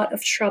lot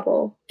of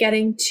trouble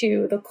getting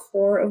to the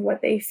core of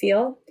what they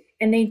feel.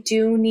 And they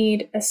do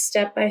need a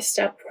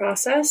step-by-step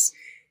process,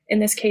 in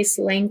this case,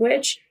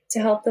 language, to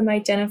help them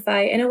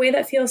identify in a way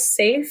that feels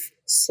safe,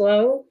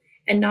 slow,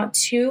 and not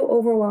too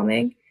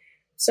overwhelming,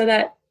 so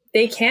that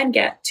they can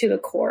get to the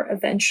core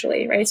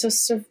eventually, right?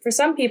 So for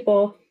some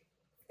people,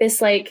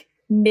 this like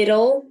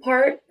middle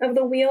part of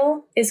the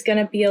wheel is going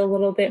to be a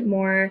little bit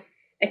more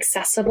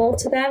accessible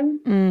to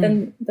them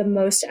than the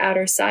most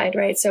outer side,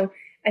 right? So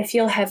I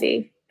feel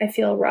heavy, I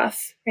feel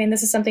rough, right? And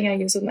this is something I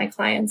use with my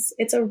clients.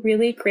 It's a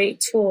really great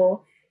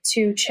tool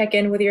to check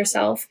in with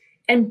yourself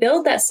and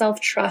build that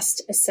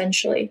self-trust,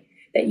 essentially,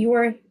 that you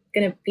are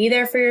going to be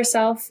there for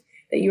yourself,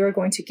 that you are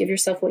going to give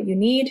yourself what you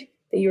need,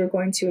 that you are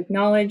going to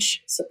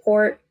acknowledge,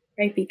 support,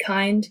 right? Be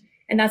kind.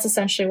 And that's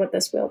essentially what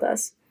this wheel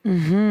does.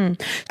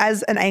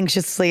 As an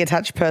anxiously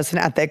attached person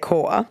at their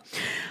core,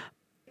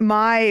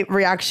 my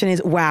reaction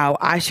is, wow,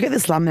 I should get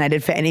this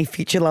laminated for any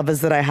future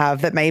lovers that I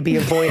have that may be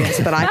avoidant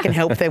so that I can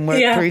help them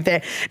work through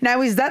there.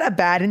 Now, is that a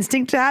bad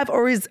instinct to have,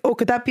 or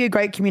could that be a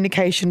great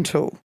communication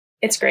tool?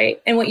 It's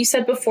great. And what you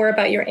said before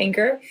about your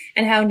anger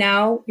and how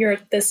now you're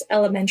at this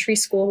elementary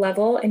school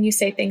level and you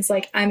say things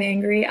like, I'm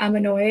angry, I'm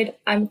annoyed,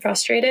 I'm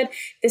frustrated.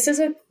 This is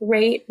a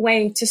great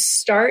way to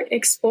start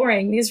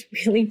exploring these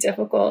really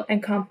difficult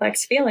and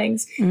complex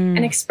feelings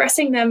and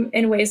expressing them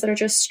in ways that are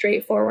just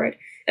straightforward.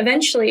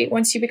 Eventually,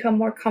 once you become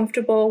more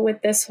comfortable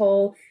with this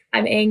whole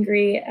I'm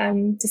angry,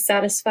 I'm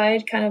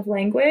dissatisfied kind of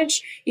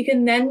language, you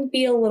can then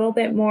be a little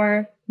bit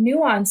more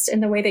nuanced in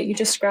the way that you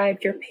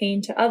describe your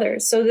pain to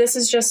others. So this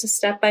is just a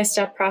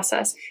step-by-step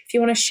process. If you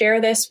want to share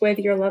this with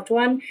your loved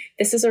one,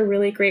 this is a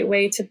really great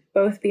way to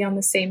both be on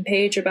the same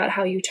page about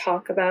how you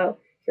talk about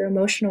your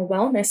emotional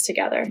wellness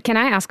together. Can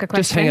I ask a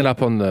question? Just hang it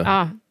up on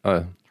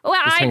the... Well,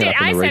 I did.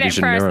 I said it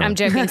first. Mirror. I'm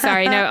joking.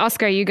 Sorry. No,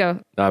 Oscar, you go.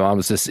 No, I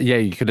was just,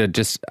 you could have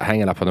just hang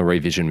it up on the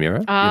revision mirror.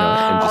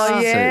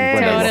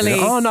 Totally.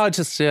 Oh, no,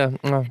 just,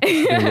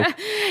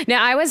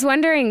 Now, I was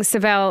wondering,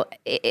 Cybele,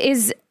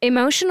 is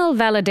emotional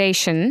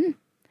validation,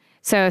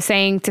 so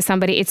saying to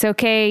somebody, it's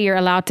okay, you're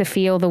allowed to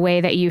feel the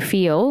way that you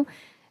feel,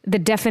 the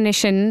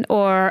definition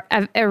or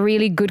a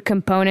really good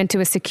component to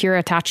a secure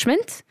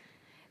attachment.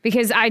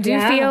 Because I do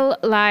feel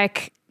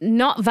like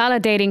not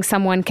validating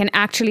someone can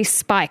actually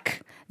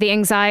spike the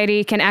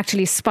anxiety, can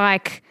actually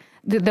spike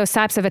those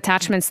types of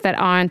attachments that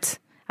aren't,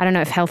 I don't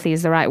know if healthy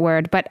is the right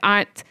word, but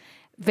aren't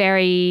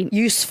very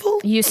useful.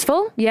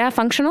 Yeah.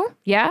 Functional.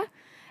 Yeah.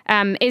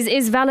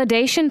 Is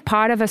validation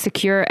part of a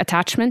secure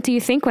attachment, do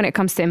you think, when it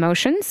comes to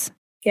emotions?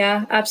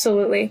 Yeah,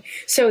 absolutely.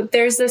 So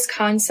there's this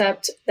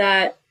concept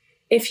that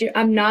if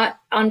I'm not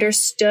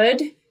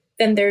understood,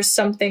 then there's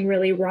something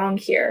really wrong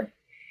here.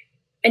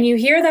 And you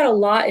hear that a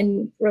lot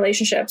in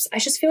relationships. I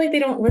just feel like they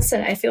don't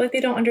listen. I feel like they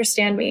don't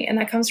understand me. And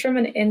that comes from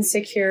an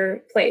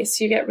insecure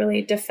place. You get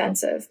really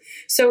defensive.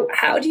 So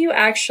how do you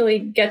actually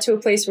get to a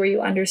place where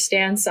you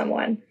understand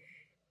someone?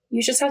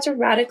 You just have to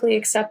radically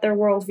accept their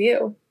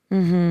worldview.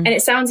 And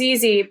it sounds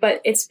easy,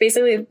 but it's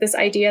basically this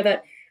idea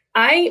that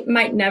I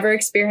might never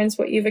experience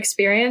what you've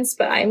experienced,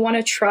 but I want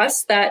to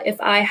trust that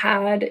if I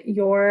had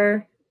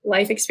your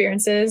life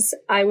experiences,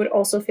 I would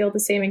also feel the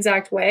same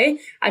exact way.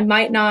 I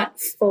might not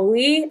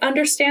fully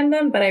understand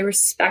them, but I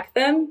respect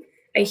them.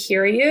 I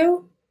hear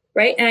you,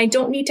 right? And I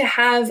don't need to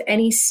have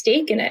any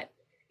stake in it.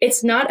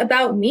 It's not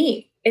about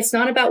me. It's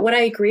not about what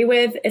I agree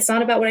with. It's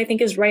not about what I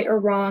think is right or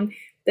wrong.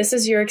 This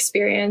is your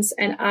experience,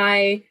 and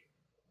I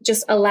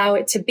just allow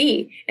it to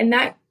be. And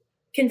that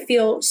can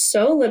feel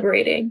so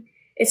liberating.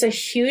 It's a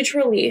huge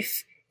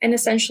relief. And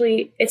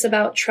essentially, it's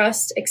about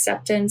trust,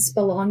 acceptance,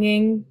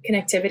 belonging,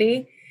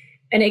 connectivity.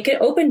 And it can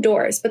open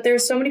doors. But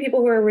there's so many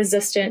people who are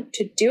resistant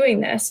to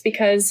doing this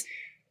because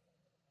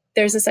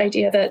there's this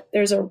idea that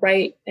there's a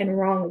right and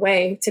wrong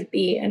way to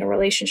be in a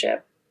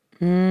relationship.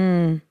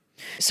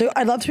 So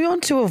I'd love to move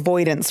on to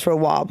avoidance for a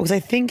while, because I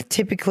think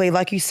typically,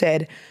 like you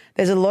said,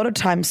 there's a lot of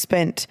time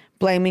spent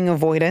blaming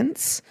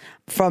avoidance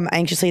from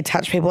anxiously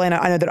attached people. And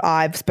I know that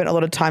I've spent a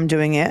lot of time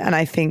doing it. And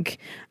I think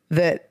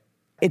that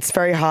it's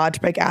very hard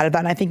to break out of that.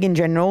 And I think in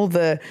general,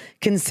 the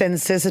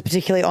consensus,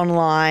 particularly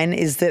online,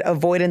 is that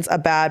avoidants are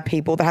bad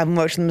people that haven't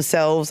worked on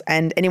themselves,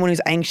 and anyone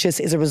who's anxious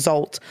is a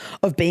result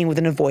of being with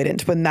an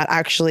avoidant, when that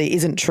actually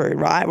isn't true,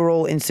 right? We're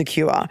all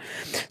insecure.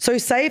 So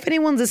say if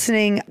anyone's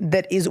listening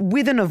that is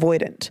with an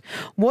avoidant,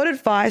 what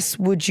advice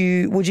would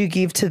you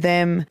give to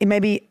them in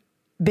maybe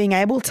being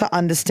able to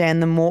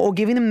understand them more, or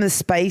giving them the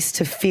space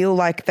to feel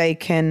like they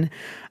can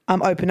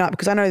open up?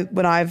 Because I know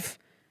when I've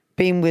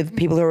been with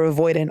people who are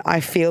avoidant,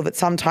 I feel that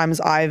sometimes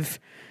I've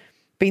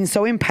been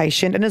so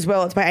impatient, and as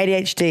well, it's my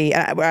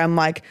ADHD, where I'm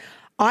like,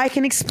 I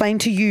can explain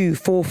to you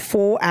for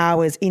 4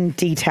 hours in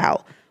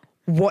detail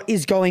what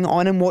is going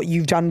on and what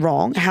you've done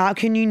wrong. How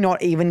can you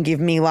not even give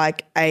me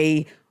like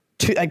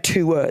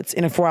two words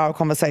in a 4-hour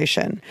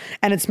conversation?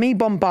 And it's me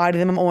bombarding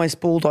them. I'm almost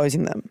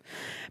bulldozing them.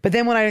 But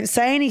then when I don't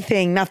say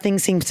anything, nothing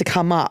seems to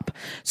come up.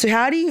 So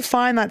how do you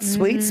find that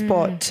sweet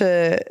spot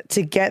to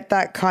get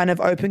that kind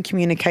of open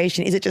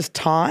communication? Is it just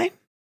time?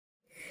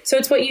 So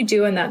it's what you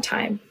do in that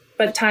time,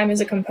 but time is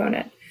a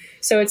component.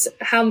 So it's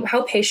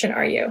how patient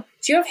are you?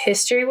 Do you have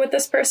history with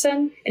this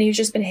person and you've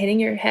just been hitting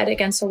your head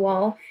against a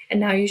wall,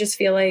 and now you just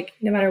feel like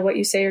no matter what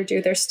you say or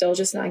do, they're still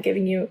just not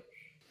giving you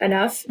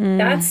enough?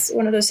 That's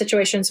one of those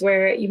situations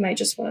where you might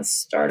just want to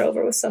start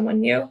over with someone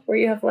new, where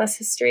you have less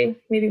history,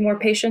 maybe more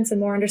patience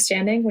and more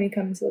understanding when you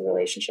come into the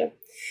relationship.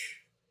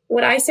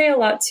 What I say a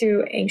lot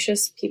to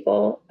anxious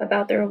people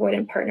about their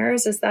avoidant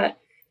partners is that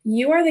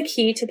you are the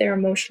key to their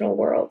emotional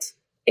world.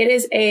 It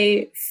is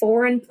a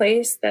foreign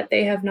place that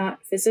they have not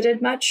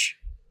visited much.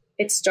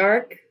 It's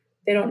dark.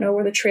 They don't know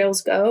where the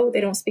trails go.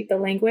 They don't speak the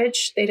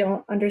language. They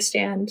don't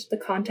understand the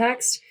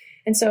context.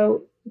 And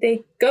so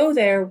they go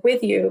there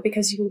with you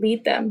because you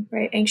lead them,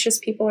 right? Anxious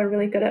people are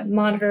really good at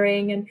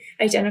monitoring and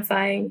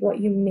identifying what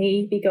you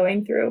may be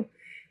going through.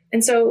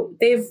 And so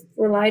they've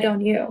relied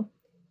on you.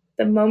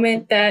 The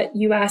moment that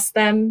you ask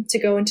them to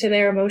go into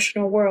their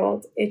emotional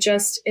world,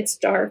 it's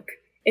dark.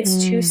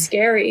 It's too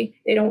scary.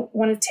 They don't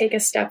want to take a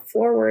step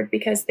forward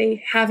because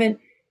they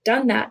haven't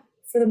done that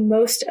for the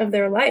most of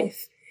their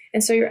life.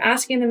 And so you're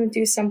asking them to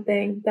do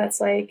something that's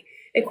like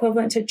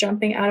equivalent to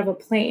jumping out of a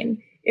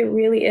plane. It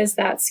really is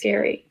that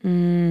scary.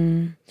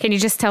 Can you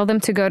just tell them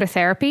to go to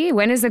therapy?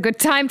 When is a good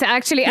time to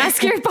actually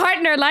ask your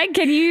partner, like,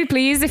 can you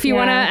please, if you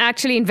want to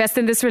actually invest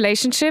in this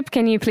relationship,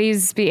 can you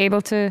please be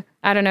able to,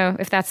 I don't know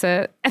if that's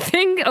a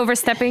thing,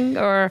 overstepping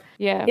or,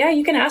 Yeah,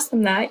 you can ask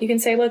them that. You can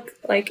say, look,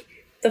 like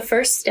the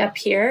first step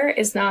here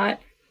is not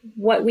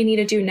what we need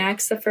to do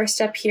next. The first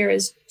step here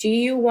is, do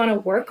you want to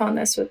work on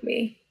this with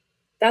me?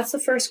 That's the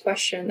first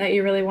question that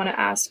you really want to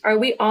ask. Are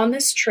we on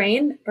this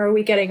train or are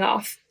we getting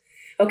off?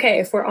 Okay,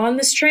 if we're on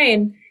this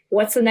train,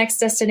 what's the next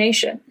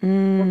destination?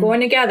 We're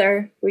going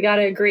together. We got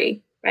to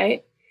agree,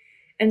 right?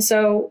 And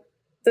so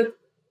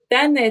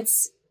then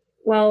it's,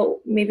 well,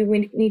 maybe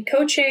we need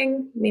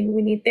coaching. Maybe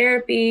we need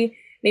therapy.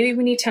 Maybe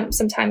we need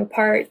some time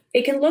apart.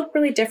 It can look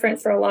really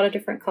different for a lot of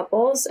different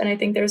couples. And I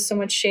think there's so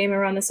much shame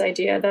around this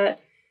idea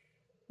that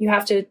you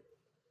have to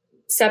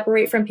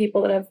separate from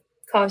people that have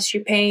caused you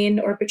pain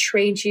or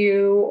betrayed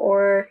you,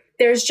 or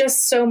there's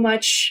just so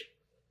much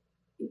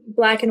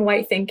black and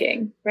white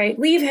thinking, right?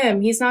 Leave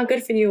him, he's not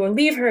good for you, or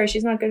leave her,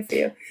 she's not good for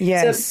you.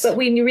 Yes. So, but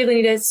we really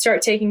need to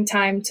start taking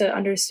time to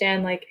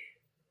understand, like,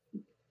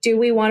 do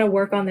we want to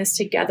work on this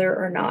together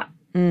or not?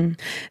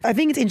 I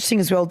think it's interesting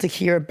as well to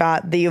hear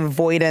about the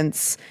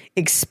avoidance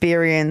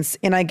experience.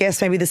 And I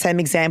guess maybe the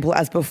same example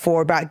as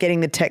before about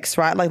getting the text,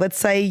 right? Like, let's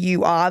say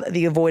you are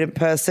the avoidant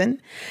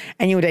person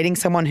and you're dating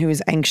someone who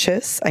is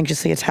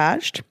anxiously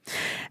attached,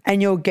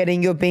 and you're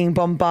being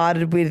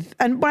bombarded with,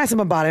 and when I say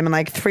bombarded, I mean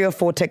like 3 or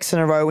 4 texts in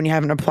a row when you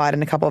haven't replied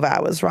in a couple of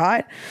hours,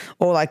 right?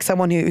 Or like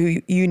someone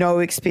who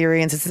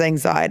experiences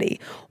anxiety.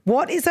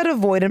 What is that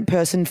avoidant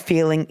person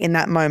feeling in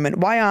that moment?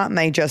 Why aren't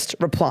they just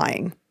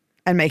replying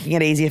and making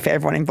it easier for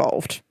everyone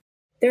involved?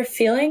 They're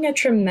feeling a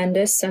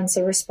tremendous sense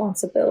of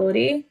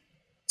responsibility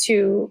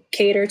to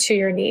cater to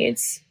your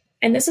needs.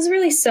 And this is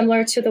really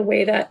similar to the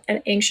way that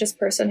an anxious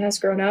person has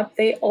grown up.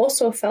 They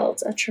also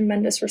felt a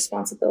tremendous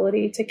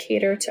responsibility to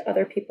cater to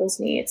other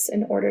people's needs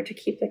in order to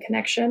keep the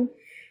connection.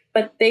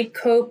 But they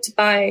coped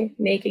by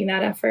making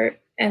that effort,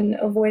 and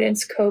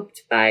avoidance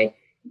coped by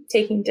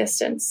taking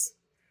distance.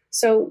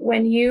 So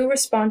when you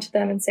respond to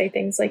them and say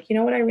things like, you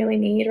know what I really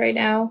need right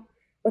now,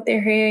 what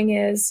they're hearing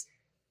is,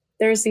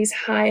 there's these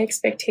high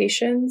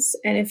expectations,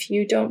 and if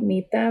you don't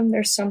meet them,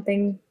 there's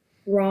something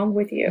wrong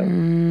with you.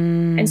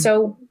 And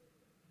so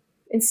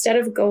instead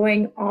of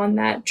going on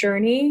that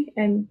journey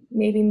and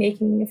maybe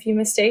making a few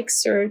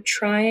mistakes or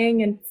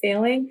trying and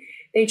failing,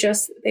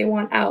 they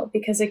want out,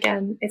 because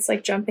again, it's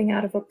like jumping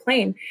out of a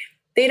plane.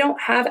 They don't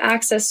have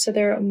access to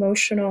their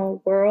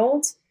emotional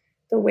world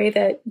the way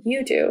that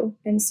you do.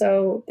 And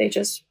so they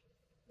just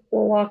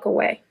will walk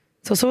away.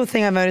 So sort of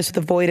thing I've noticed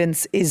with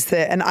avoidance is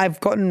that, and I've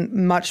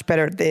gotten much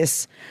better at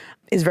this,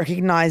 is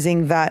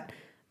recognizing that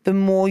the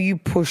more you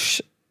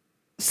push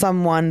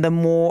someone, the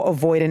more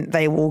avoidant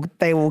they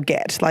will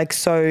get. Like,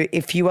 so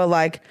if you are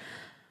like,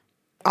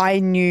 I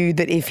knew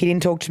that if he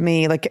didn't talk to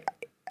me, like,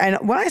 and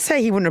when I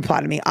say he wouldn't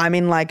reply to me, I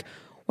mean like,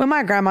 when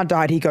my grandma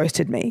died, he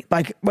ghosted me.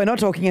 Like, we're not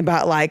talking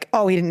about like,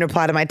 oh, he didn't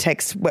reply to my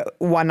text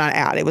one night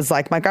out. It was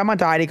like, my grandma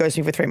died, he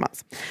ghosted me for 3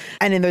 months.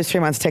 And in those 3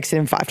 months, texted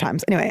him 5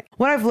 times. Anyway,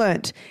 what I've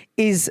learned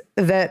is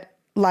that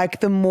like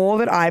the more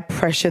that I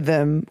pressure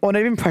them, or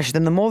not even pressure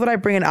them, the more that I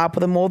bring it up, or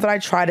the more that I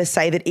try to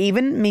say that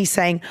even me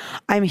saying,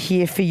 I'm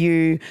here for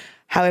you,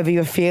 however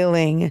you're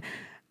feeling,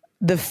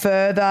 the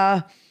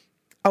further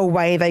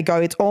away they go.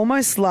 It's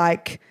almost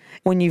like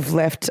when you've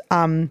left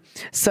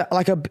so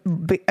like a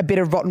bit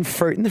of rotten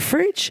fruit in the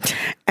fridge,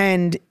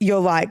 and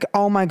you're like,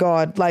 oh my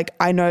God, like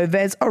I know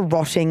there's a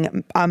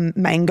rotting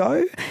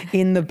mango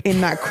in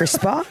that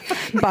crisper,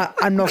 but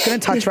I'm not going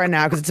to touch right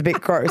now because it's a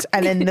bit gross.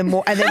 And then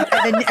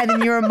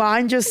then you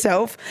remind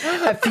yourself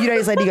a few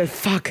days later, you go,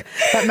 fuck,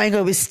 that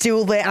mango is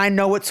still there, and I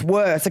know it's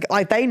worse.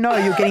 Like they know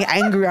you're getting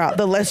angrier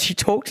the less you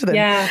talk to them.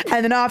 Yeah.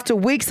 And then after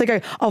weeks they go,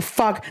 oh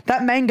fuck,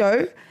 that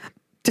mango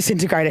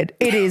disintegrated.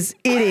 It is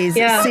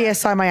yeah.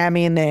 CSI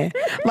Miami in there.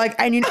 Like,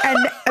 and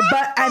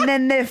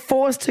then they're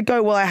forced to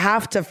go, well, I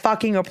have to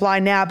fucking reply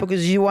now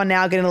because you are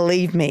now going to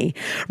leave me.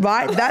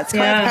 Right? That's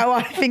kind of how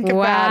I think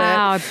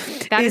about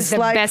it. That is the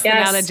like, best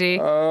analogy.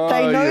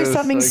 They know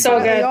something's so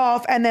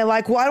off, and they're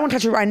like, well, I don't want to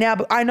touch it right now,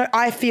 but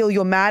I feel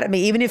you're mad at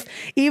me. Even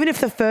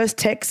if the first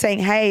text saying,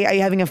 hey, are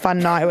you having a fun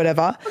night or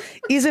whatever,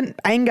 isn't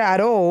anger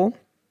at all,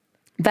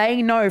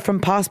 they know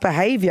from past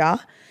behavior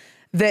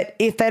that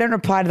if they don't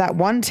reply to that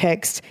one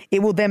text, it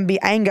will then be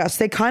anger. So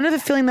they're kind of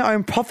fulfilling their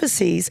own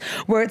prophecies,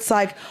 where it's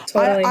like,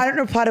 totally. I don't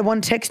reply to one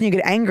text and you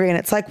get angry. And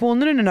it's like, well,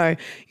 no.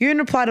 You didn't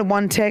reply to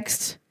one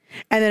text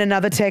and then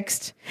another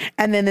text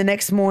and then the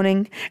next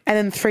morning and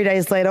then 3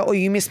 days later, or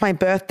you missed my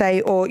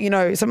birthday, or,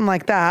 something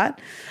like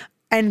that.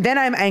 And then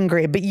I'm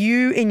angry. But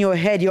you, in your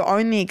head, your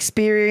only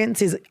experience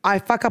is I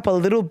fuck up a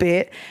little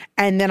bit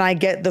and then I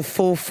get the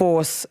full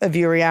force of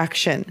your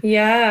reaction.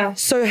 Yeah.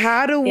 So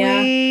how do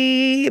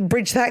we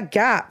bridge that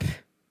gap?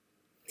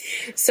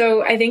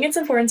 So I think it's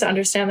important to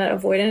understand that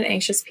avoidant and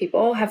anxious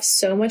people have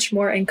so much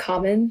more in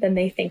common than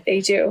they think they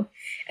do.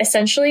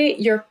 Essentially,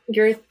 your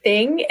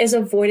thing is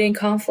avoiding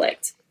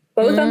conflict,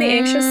 both on the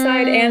anxious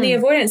side and the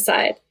avoidant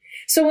side.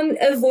 So when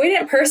an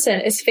avoidant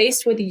person is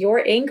faced with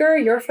your anger,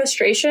 your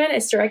frustration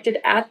is directed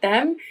at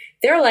them,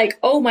 they're like,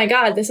 oh my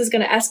God, this is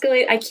going to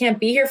escalate. I can't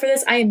be here for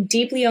this. I am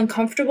deeply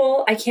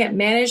uncomfortable. I can't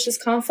manage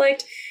this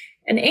conflict.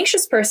 An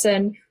anxious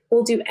person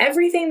will do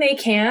everything they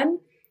can.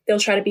 They'll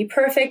try to be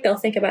perfect. They'll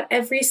think about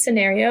every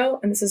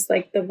scenario. And this is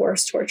like the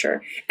worst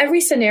torture.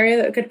 Every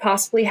scenario that could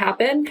possibly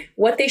happen,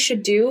 what they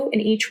should do in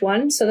each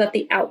one so that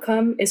the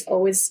outcome is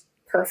always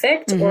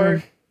perfect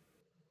or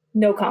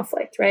no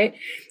conflict, right?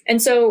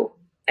 And so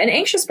an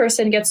anxious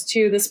person gets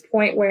to this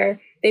point where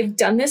they've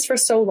done this for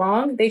so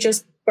long, they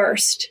just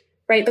burst,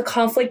 right? The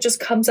conflict just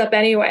comes up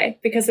anyway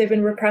because they've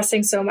been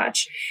repressing so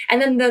much.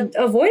 And then the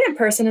avoidant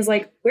person is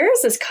like, where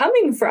is this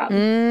coming from?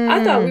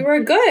 I thought we were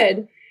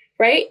good,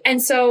 right?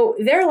 And so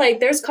they're like,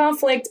 there's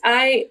conflict.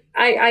 I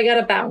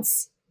gotta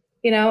bounce,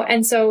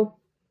 And so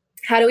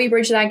how do we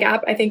bridge that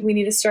gap? I think we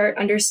need to start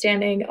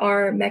understanding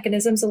our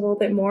mechanisms a little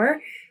bit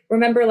more.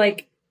 Remember,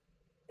 like,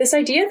 this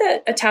idea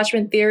that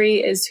attachment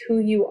theory is who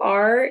you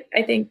are,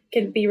 I think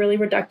can be really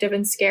reductive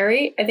and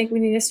scary. I think we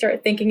need to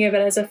start thinking of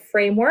it as a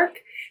framework.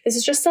 This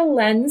is just a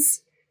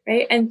lens,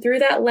 right? And through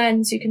that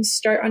lens, you can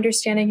start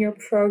understanding your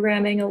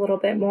programming a little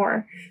bit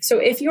more. So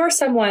if you're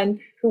someone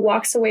who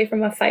walks away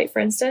from a fight, for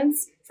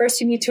instance, first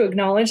you need to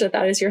acknowledge that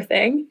that is your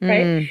thing,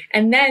 right?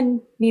 And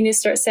then you need to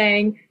start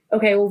saying,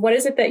 okay, well, what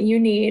is it that you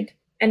need?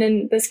 And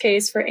in this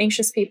case, for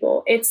anxious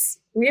people, it's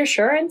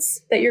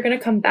reassurance that you're going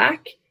to come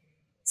back,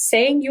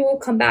 saying you will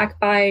come back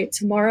by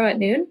tomorrow at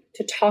noon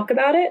to talk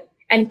about it,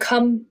 and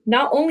come,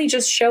 not only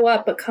just show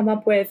up, but come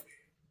up with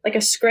like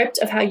a script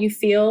of how you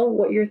feel,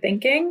 what you're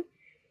thinking,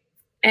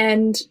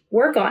 and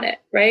work on it,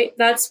 right?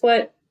 That's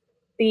what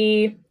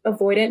the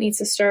avoidant needs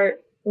to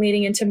start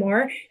leaning into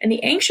more. And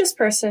the anxious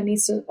person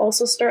needs to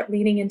also start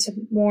leaning into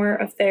more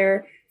of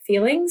their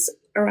feelings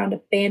around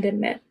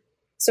abandonment.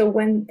 So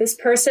when this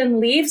person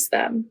leaves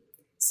them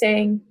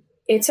saying,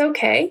 it's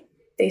okay,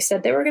 they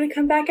said they were going to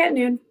come back at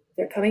noon.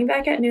 They're coming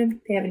back at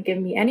noon. They haven't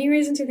given me any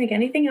reason to think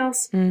anything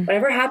else.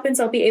 Whatever happens,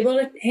 I'll be able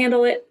to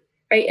handle it.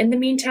 Right. In the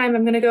meantime,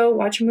 I'm going to go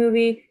watch a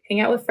movie, hang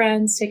out with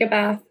friends, take a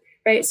bath.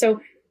 Right.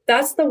 So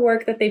that's the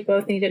work that they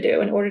both need to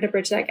do in order to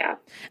bridge that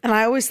gap. And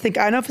I always think,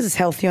 I don't know if this is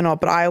healthy or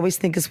not, but I always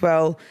think as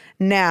well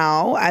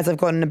now, as I've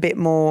gotten a bit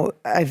more,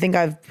 I think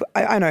I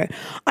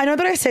know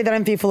that I say that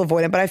I'm fearful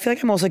avoidant, but I feel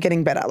like I'm also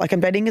getting better. Like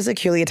I'm dating a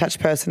securely attached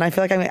person. I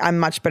feel like I'm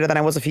much better than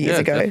I was a few years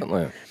ago.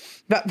 Definitely.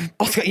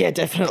 But yeah,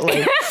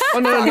 definitely. Oh,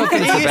 no, not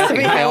that it's about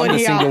hell. I'm the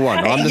single one.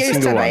 I'm the single one. It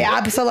used to be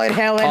absolute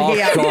hell in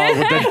here.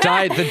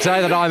 God, the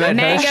day that I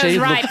met her, she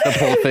looked the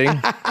poor thing.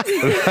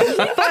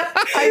 But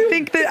I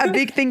think that a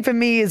big thing for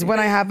me is when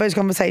I have those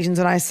conversations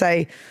and I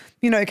say,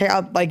 okay,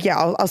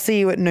 I'll see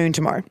you at noon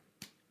tomorrow.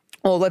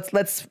 Or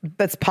let's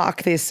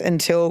park this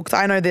until, because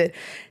I know that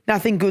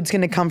nothing good's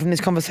going to come from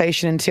this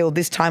conversation until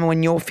this time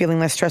when you're feeling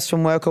less stressed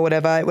from work or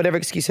whatever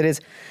excuse it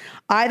is.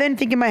 I then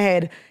think in my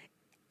head,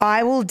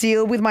 I will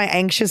deal with my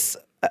anxious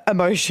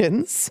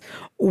emotions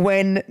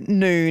when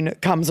noon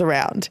comes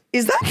around.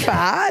 Is that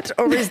bad,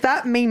 or is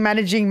that me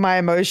managing my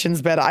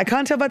emotions better? I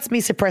can't tell if that's me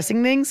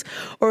suppressing things,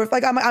 or if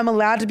like I'm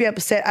allowed to be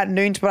upset at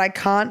noon, but I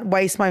can't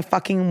waste my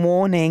fucking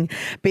morning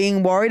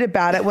being worried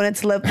about it when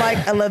it's like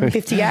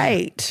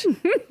 11:58.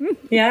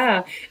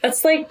 Yeah,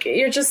 that's like,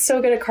 you're just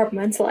so good at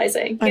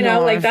compartmentalizing, you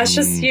know, like that's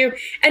just you.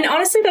 And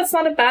honestly, that's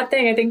not a bad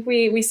thing. I think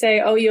we say,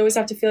 oh, you always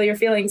have to feel your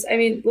feelings. I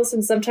mean,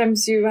 listen,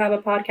 sometimes you have a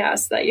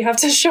podcast that you have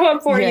to show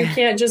up for. You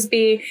can't just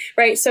be,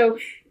 right? So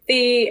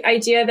the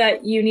idea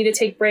that you need to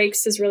take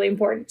breaks is really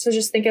important. So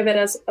just think of it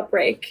as a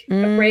break,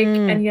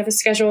 and you have a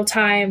scheduled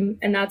time,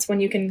 and that's when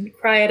you can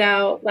cry it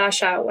out,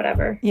 lash out,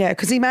 whatever. Yeah,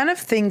 because the amount of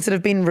things that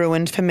have been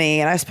ruined for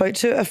me, and I spoke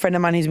to a friend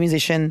of mine who's a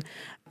musician,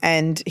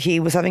 and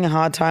he was having a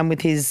hard time with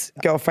his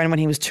girlfriend when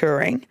he was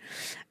touring,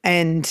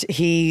 and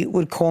he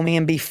would call me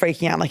and be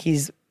freaking out like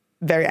he's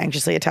very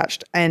anxiously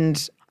attached.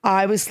 And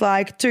I was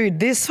like, dude,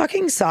 this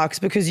fucking sucks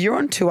because you're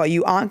on tour.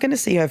 You aren't going to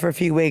see her for a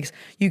few weeks.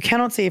 You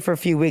cannot see her for a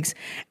few weeks.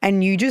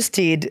 And you just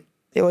he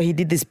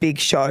did this big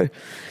show.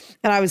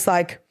 And I was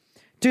like,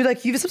 dude,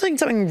 like you've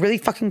something really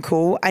fucking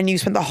cool and you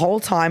spent the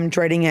whole time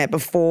dreading it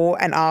before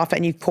and after,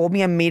 and you called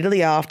me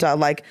immediately after,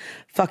 like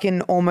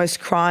fucking almost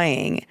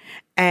crying.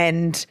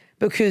 And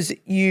because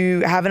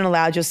you haven't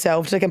allowed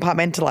yourself to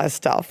compartmentalize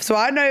stuff. So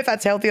I don't know if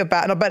that's healthy or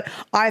bad, but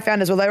I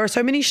found as well, there are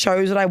so many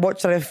shows that I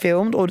watched that I've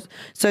filmed or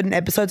certain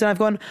episodes and I've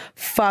gone,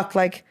 fuck,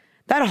 like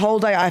that whole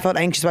day I felt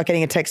anxious about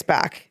getting a text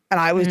back and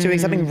I was doing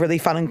something really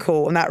fun and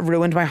cool, and that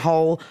ruined my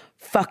whole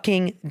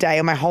fucking day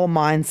or my whole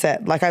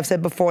mindset. Like I've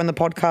said before in the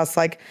podcast,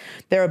 like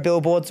there are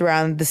billboards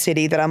around the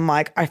city that I'm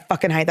like, I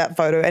fucking hate that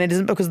photo. And it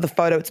isn't because of the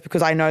photo, it's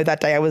because I know that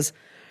day I was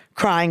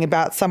crying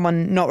about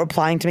someone not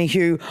replying to me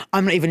who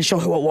I'm not even sure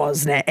who it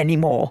was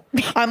anymore.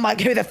 I'm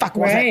like, who the fuck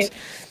was it?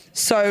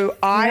 So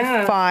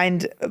I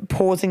find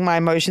pausing my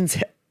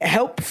emotions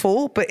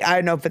helpful, but I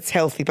don't know if it's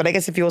healthy. But I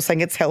guess if you're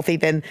saying it's healthy,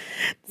 then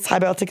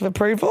Cybele, tick of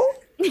approval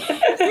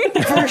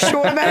for a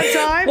short amount of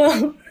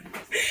time.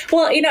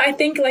 Well, you know, I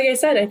think, like I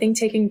said, I think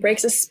taking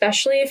breaks,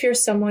 especially if you're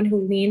someone who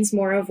leans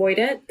more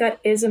avoidant, that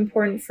is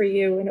important for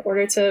you in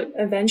order to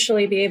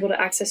eventually be able to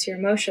access your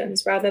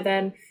emotions rather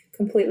than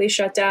completely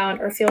shut down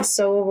or feel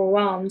so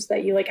overwhelmed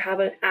that you like have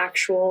an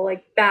actual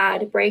like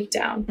bad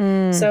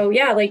breakdown. So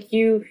yeah, like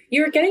you're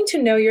getting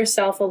to know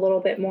yourself a little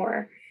bit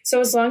more.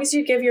 So as long as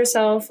you give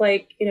yourself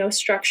like, you know,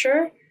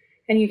 structure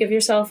and you give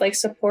yourself like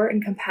support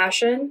and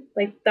compassion,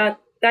 like that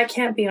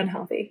can't be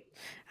unhealthy.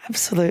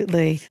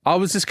 Absolutely. I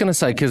was just going to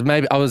say, because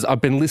maybe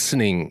I've been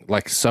listening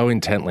like so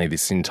intently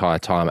this entire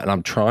time and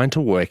I'm trying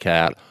to work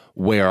out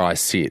where I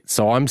sit.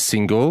 So I'm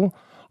single.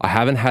 I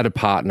haven't had a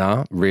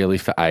partner really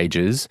for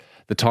ages.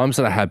 The times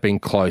that I have been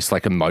close,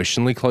 like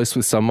emotionally close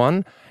with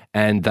someone,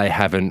 and they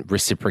haven't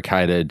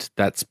reciprocated,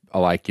 that's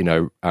like, you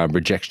know,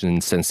 rejection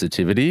and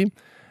sensitivity.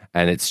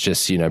 And it's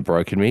just, you know,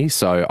 broken me.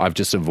 So I've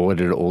just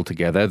avoided it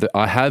altogether.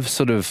 I have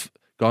sort of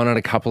gone on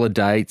a couple of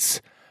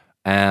dates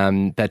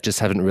that just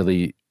haven't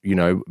really, you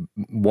know,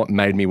 what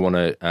made me want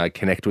to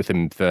connect with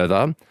them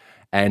further.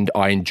 And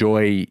I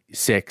enjoy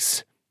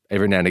sex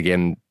every now and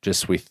again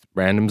just with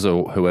randoms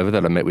or whoever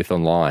that I met with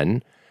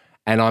online.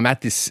 And I'm at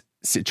this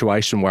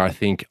situation where I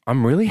think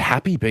I'm really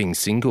happy being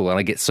single and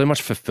I get so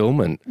much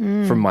fulfillment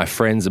from my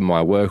friends and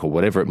my work or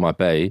whatever it might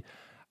be.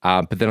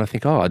 But then I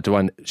think,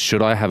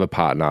 should I have a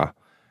partner?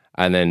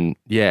 And then,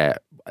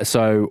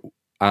 so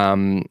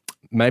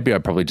maybe I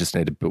probably just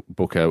need to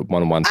book a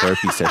one-on-one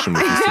therapy session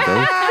with you,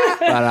 Cybele.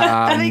 But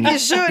I think you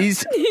should.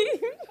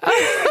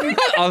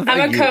 I'm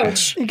a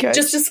coach.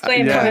 Just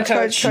disclaim I'm a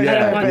coach.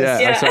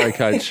 Sorry,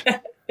 coach.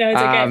 No,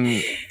 it's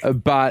okay.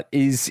 But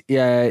in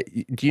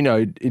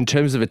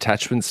terms of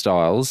attachment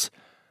styles,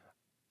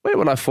 where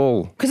would I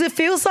fall? Because it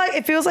feels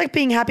like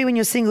being happy when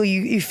you're single.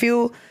 You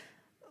feel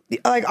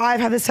like I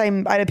had a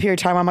period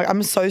of time where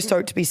I'm so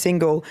stoked to be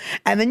single,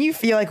 and then you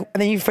feel like,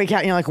 and then you freak out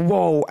and you're like,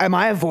 whoa, am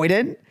I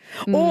avoidant?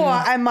 Or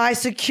am I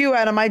secure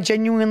and am I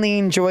genuinely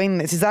enjoying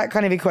this? Is that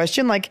kind of a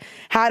question? Like,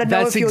 how to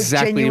know if you're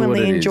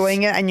genuinely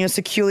enjoying it and you're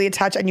securely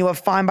attached and you are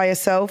fine by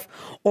yourself?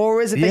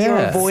 Or is it that you're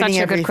avoiding everything?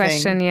 Such a good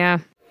question, yeah.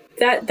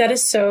 That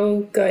is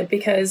so good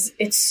because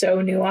it's so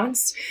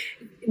nuanced.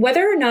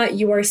 Whether or not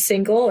you are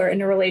single or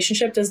in a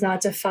relationship does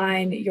not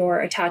define your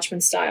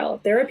attachment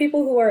style. There are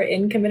people who are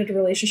in committed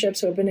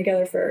relationships who have been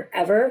together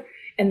forever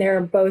and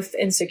they're both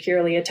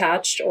insecurely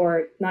attached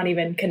or not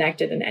even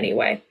connected in any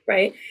way,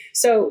 right?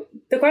 So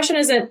the question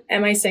isn't,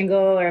 am I single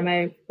or am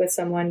I with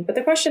someone? But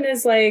the question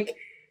is like,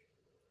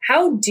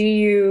 how do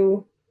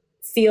you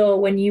feel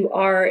when you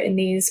are in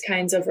these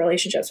kinds of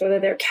relationships, whether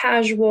they're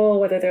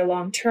casual, whether they're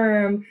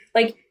long-term?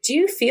 Like, do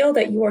you feel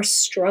that you are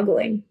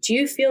struggling? Do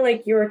you feel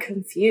like you're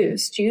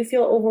confused? Do you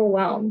feel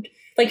overwhelmed?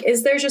 Like,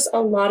 is there just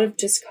a lot of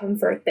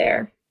discomfort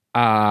there?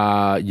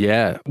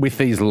 Yeah. With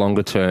these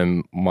longer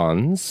term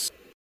ones,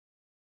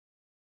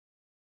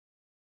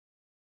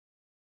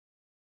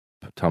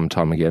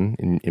 time again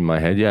in my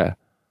head, yeah.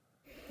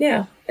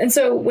 Yeah. And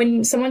so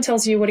when someone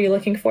tells you, what are you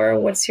looking for?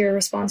 What's your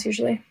response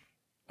usually?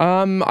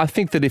 I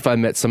think that if I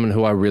met someone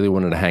who I really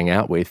wanted to hang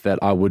out with, that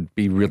I would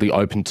be really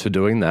open to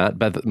doing that.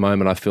 But at the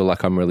moment, I feel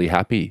like I'm really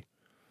happy.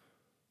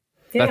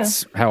 Yeah.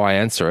 That's how I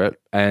answer it.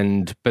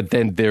 But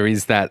then there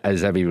is that,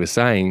 as Abby was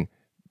saying,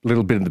 a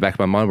little bit in the back of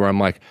my mind where I'm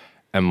like,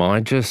 am I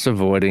just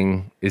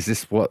avoiding? Is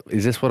this what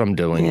I'm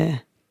doing? Yeah.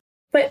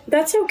 But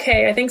that's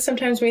okay. I think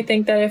sometimes we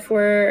think that if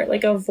we're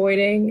like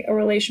avoiding a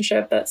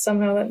relationship, that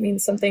somehow that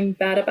means something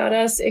bad about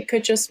us. It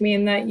could just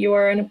mean that you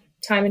are in a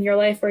time in your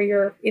life where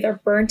you're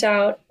either burnt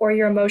out or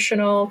your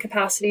emotional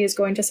capacity is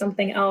going to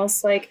something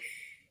else, like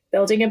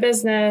building a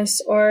business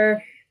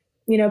or,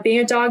 being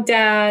a dog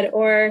dad,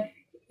 or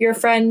your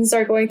friends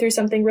are going through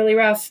something really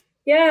rough.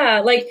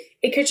 Yeah. Like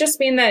it could just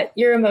mean that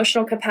your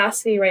emotional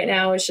capacity right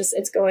now is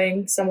it's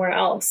going somewhere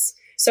else.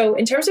 So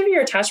in terms of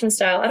your attachment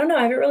style, I don't know.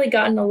 I haven't really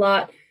gotten a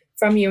lot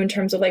from you in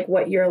terms of like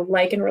what you're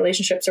like in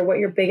relationships or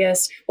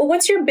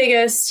what's your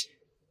biggest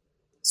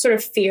sort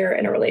of fear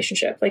in a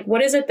relationship? Like,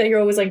 what is it that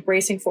you're always like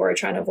bracing for or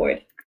trying to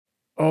avoid?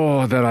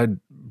 Oh, that I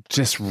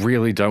just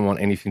really don't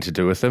want anything to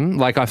do with them.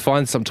 Like I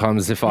find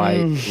sometimes if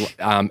I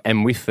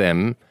am with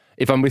them,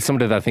 if I'm with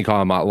somebody that I think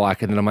I might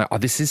like, and then I'm like,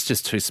 this is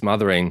just too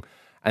smothering.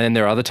 And then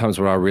there are other times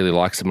where I really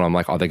like someone, I'm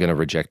like, they're going to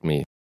reject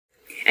me.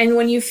 And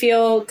when you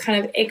feel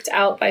kind of icked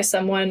out by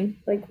someone,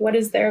 like what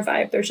is their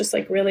vibe? They're just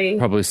like really...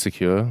 Probably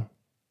secure.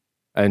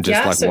 And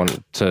just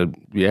want to,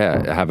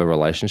 have a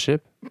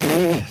relationship.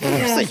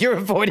 So you're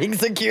avoiding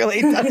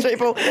securely touch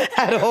people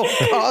at all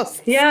costs.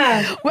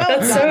 Yeah. Well,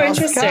 that's so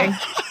interesting.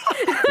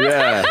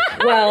 Yeah.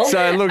 Well,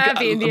 so look,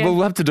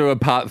 we'll have to do a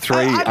part 3.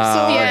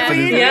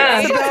 Absolutely.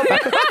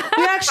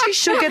 We actually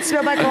should get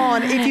Cybele back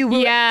on if you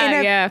will.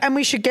 And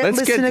we should get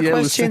listener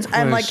questions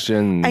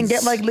and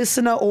get like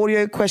listener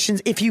audio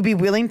questions if you'd be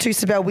willing to,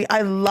 Cybele.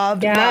 I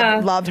loved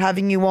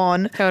having you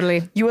on.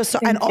 Totally. You were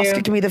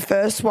Oscar can be the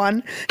first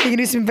one. You can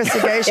do some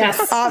investigation.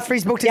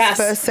 Arthur's booked his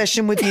first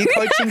session with you,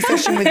 coaching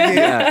session with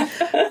you. Yeah.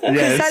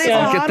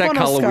 I'll get that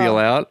colour wheel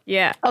out.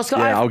 Yeah. Oscar,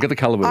 I'll get the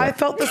colour wheel out. I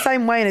felt the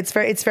same way, and it's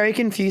very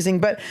confusing.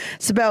 But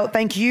Cybele,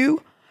 thank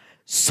you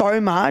so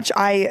much.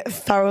 I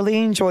thoroughly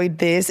enjoyed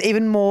this,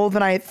 even more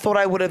than I thought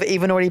I would have,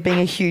 even already being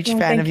a huge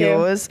fan of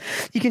yours.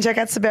 You can check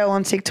out Cybele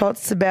on TikTok,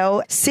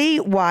 Cybele,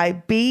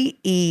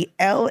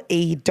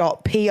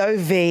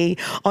 CYBELE.POV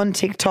on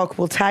TikTok.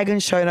 We'll tag in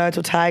show notes,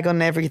 we'll tag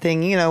on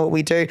everything. You know what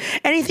we do.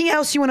 Anything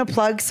else you want to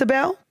plug,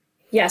 Cybele?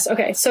 Yes.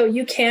 Okay. So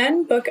you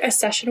can book a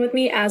session with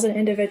me as an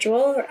individual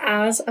or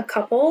as a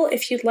couple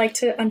if you'd like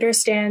to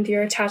understand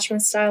your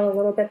attachment style a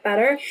little bit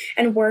better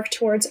and work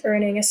towards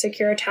earning a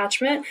secure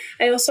attachment.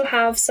 I also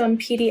have some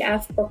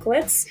PDF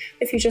booklets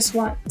if you just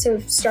want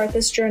to start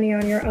this journey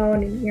on your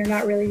own and you're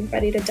not really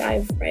ready to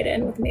dive right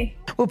in with me.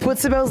 We'll put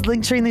Cybele's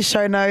link tree in the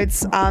show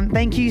notes.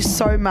 Thank you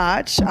so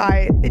much.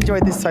 I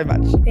enjoyed this so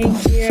much.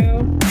 Thank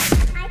you.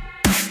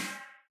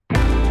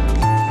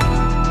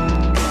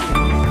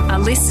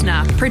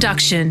 Listener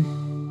production.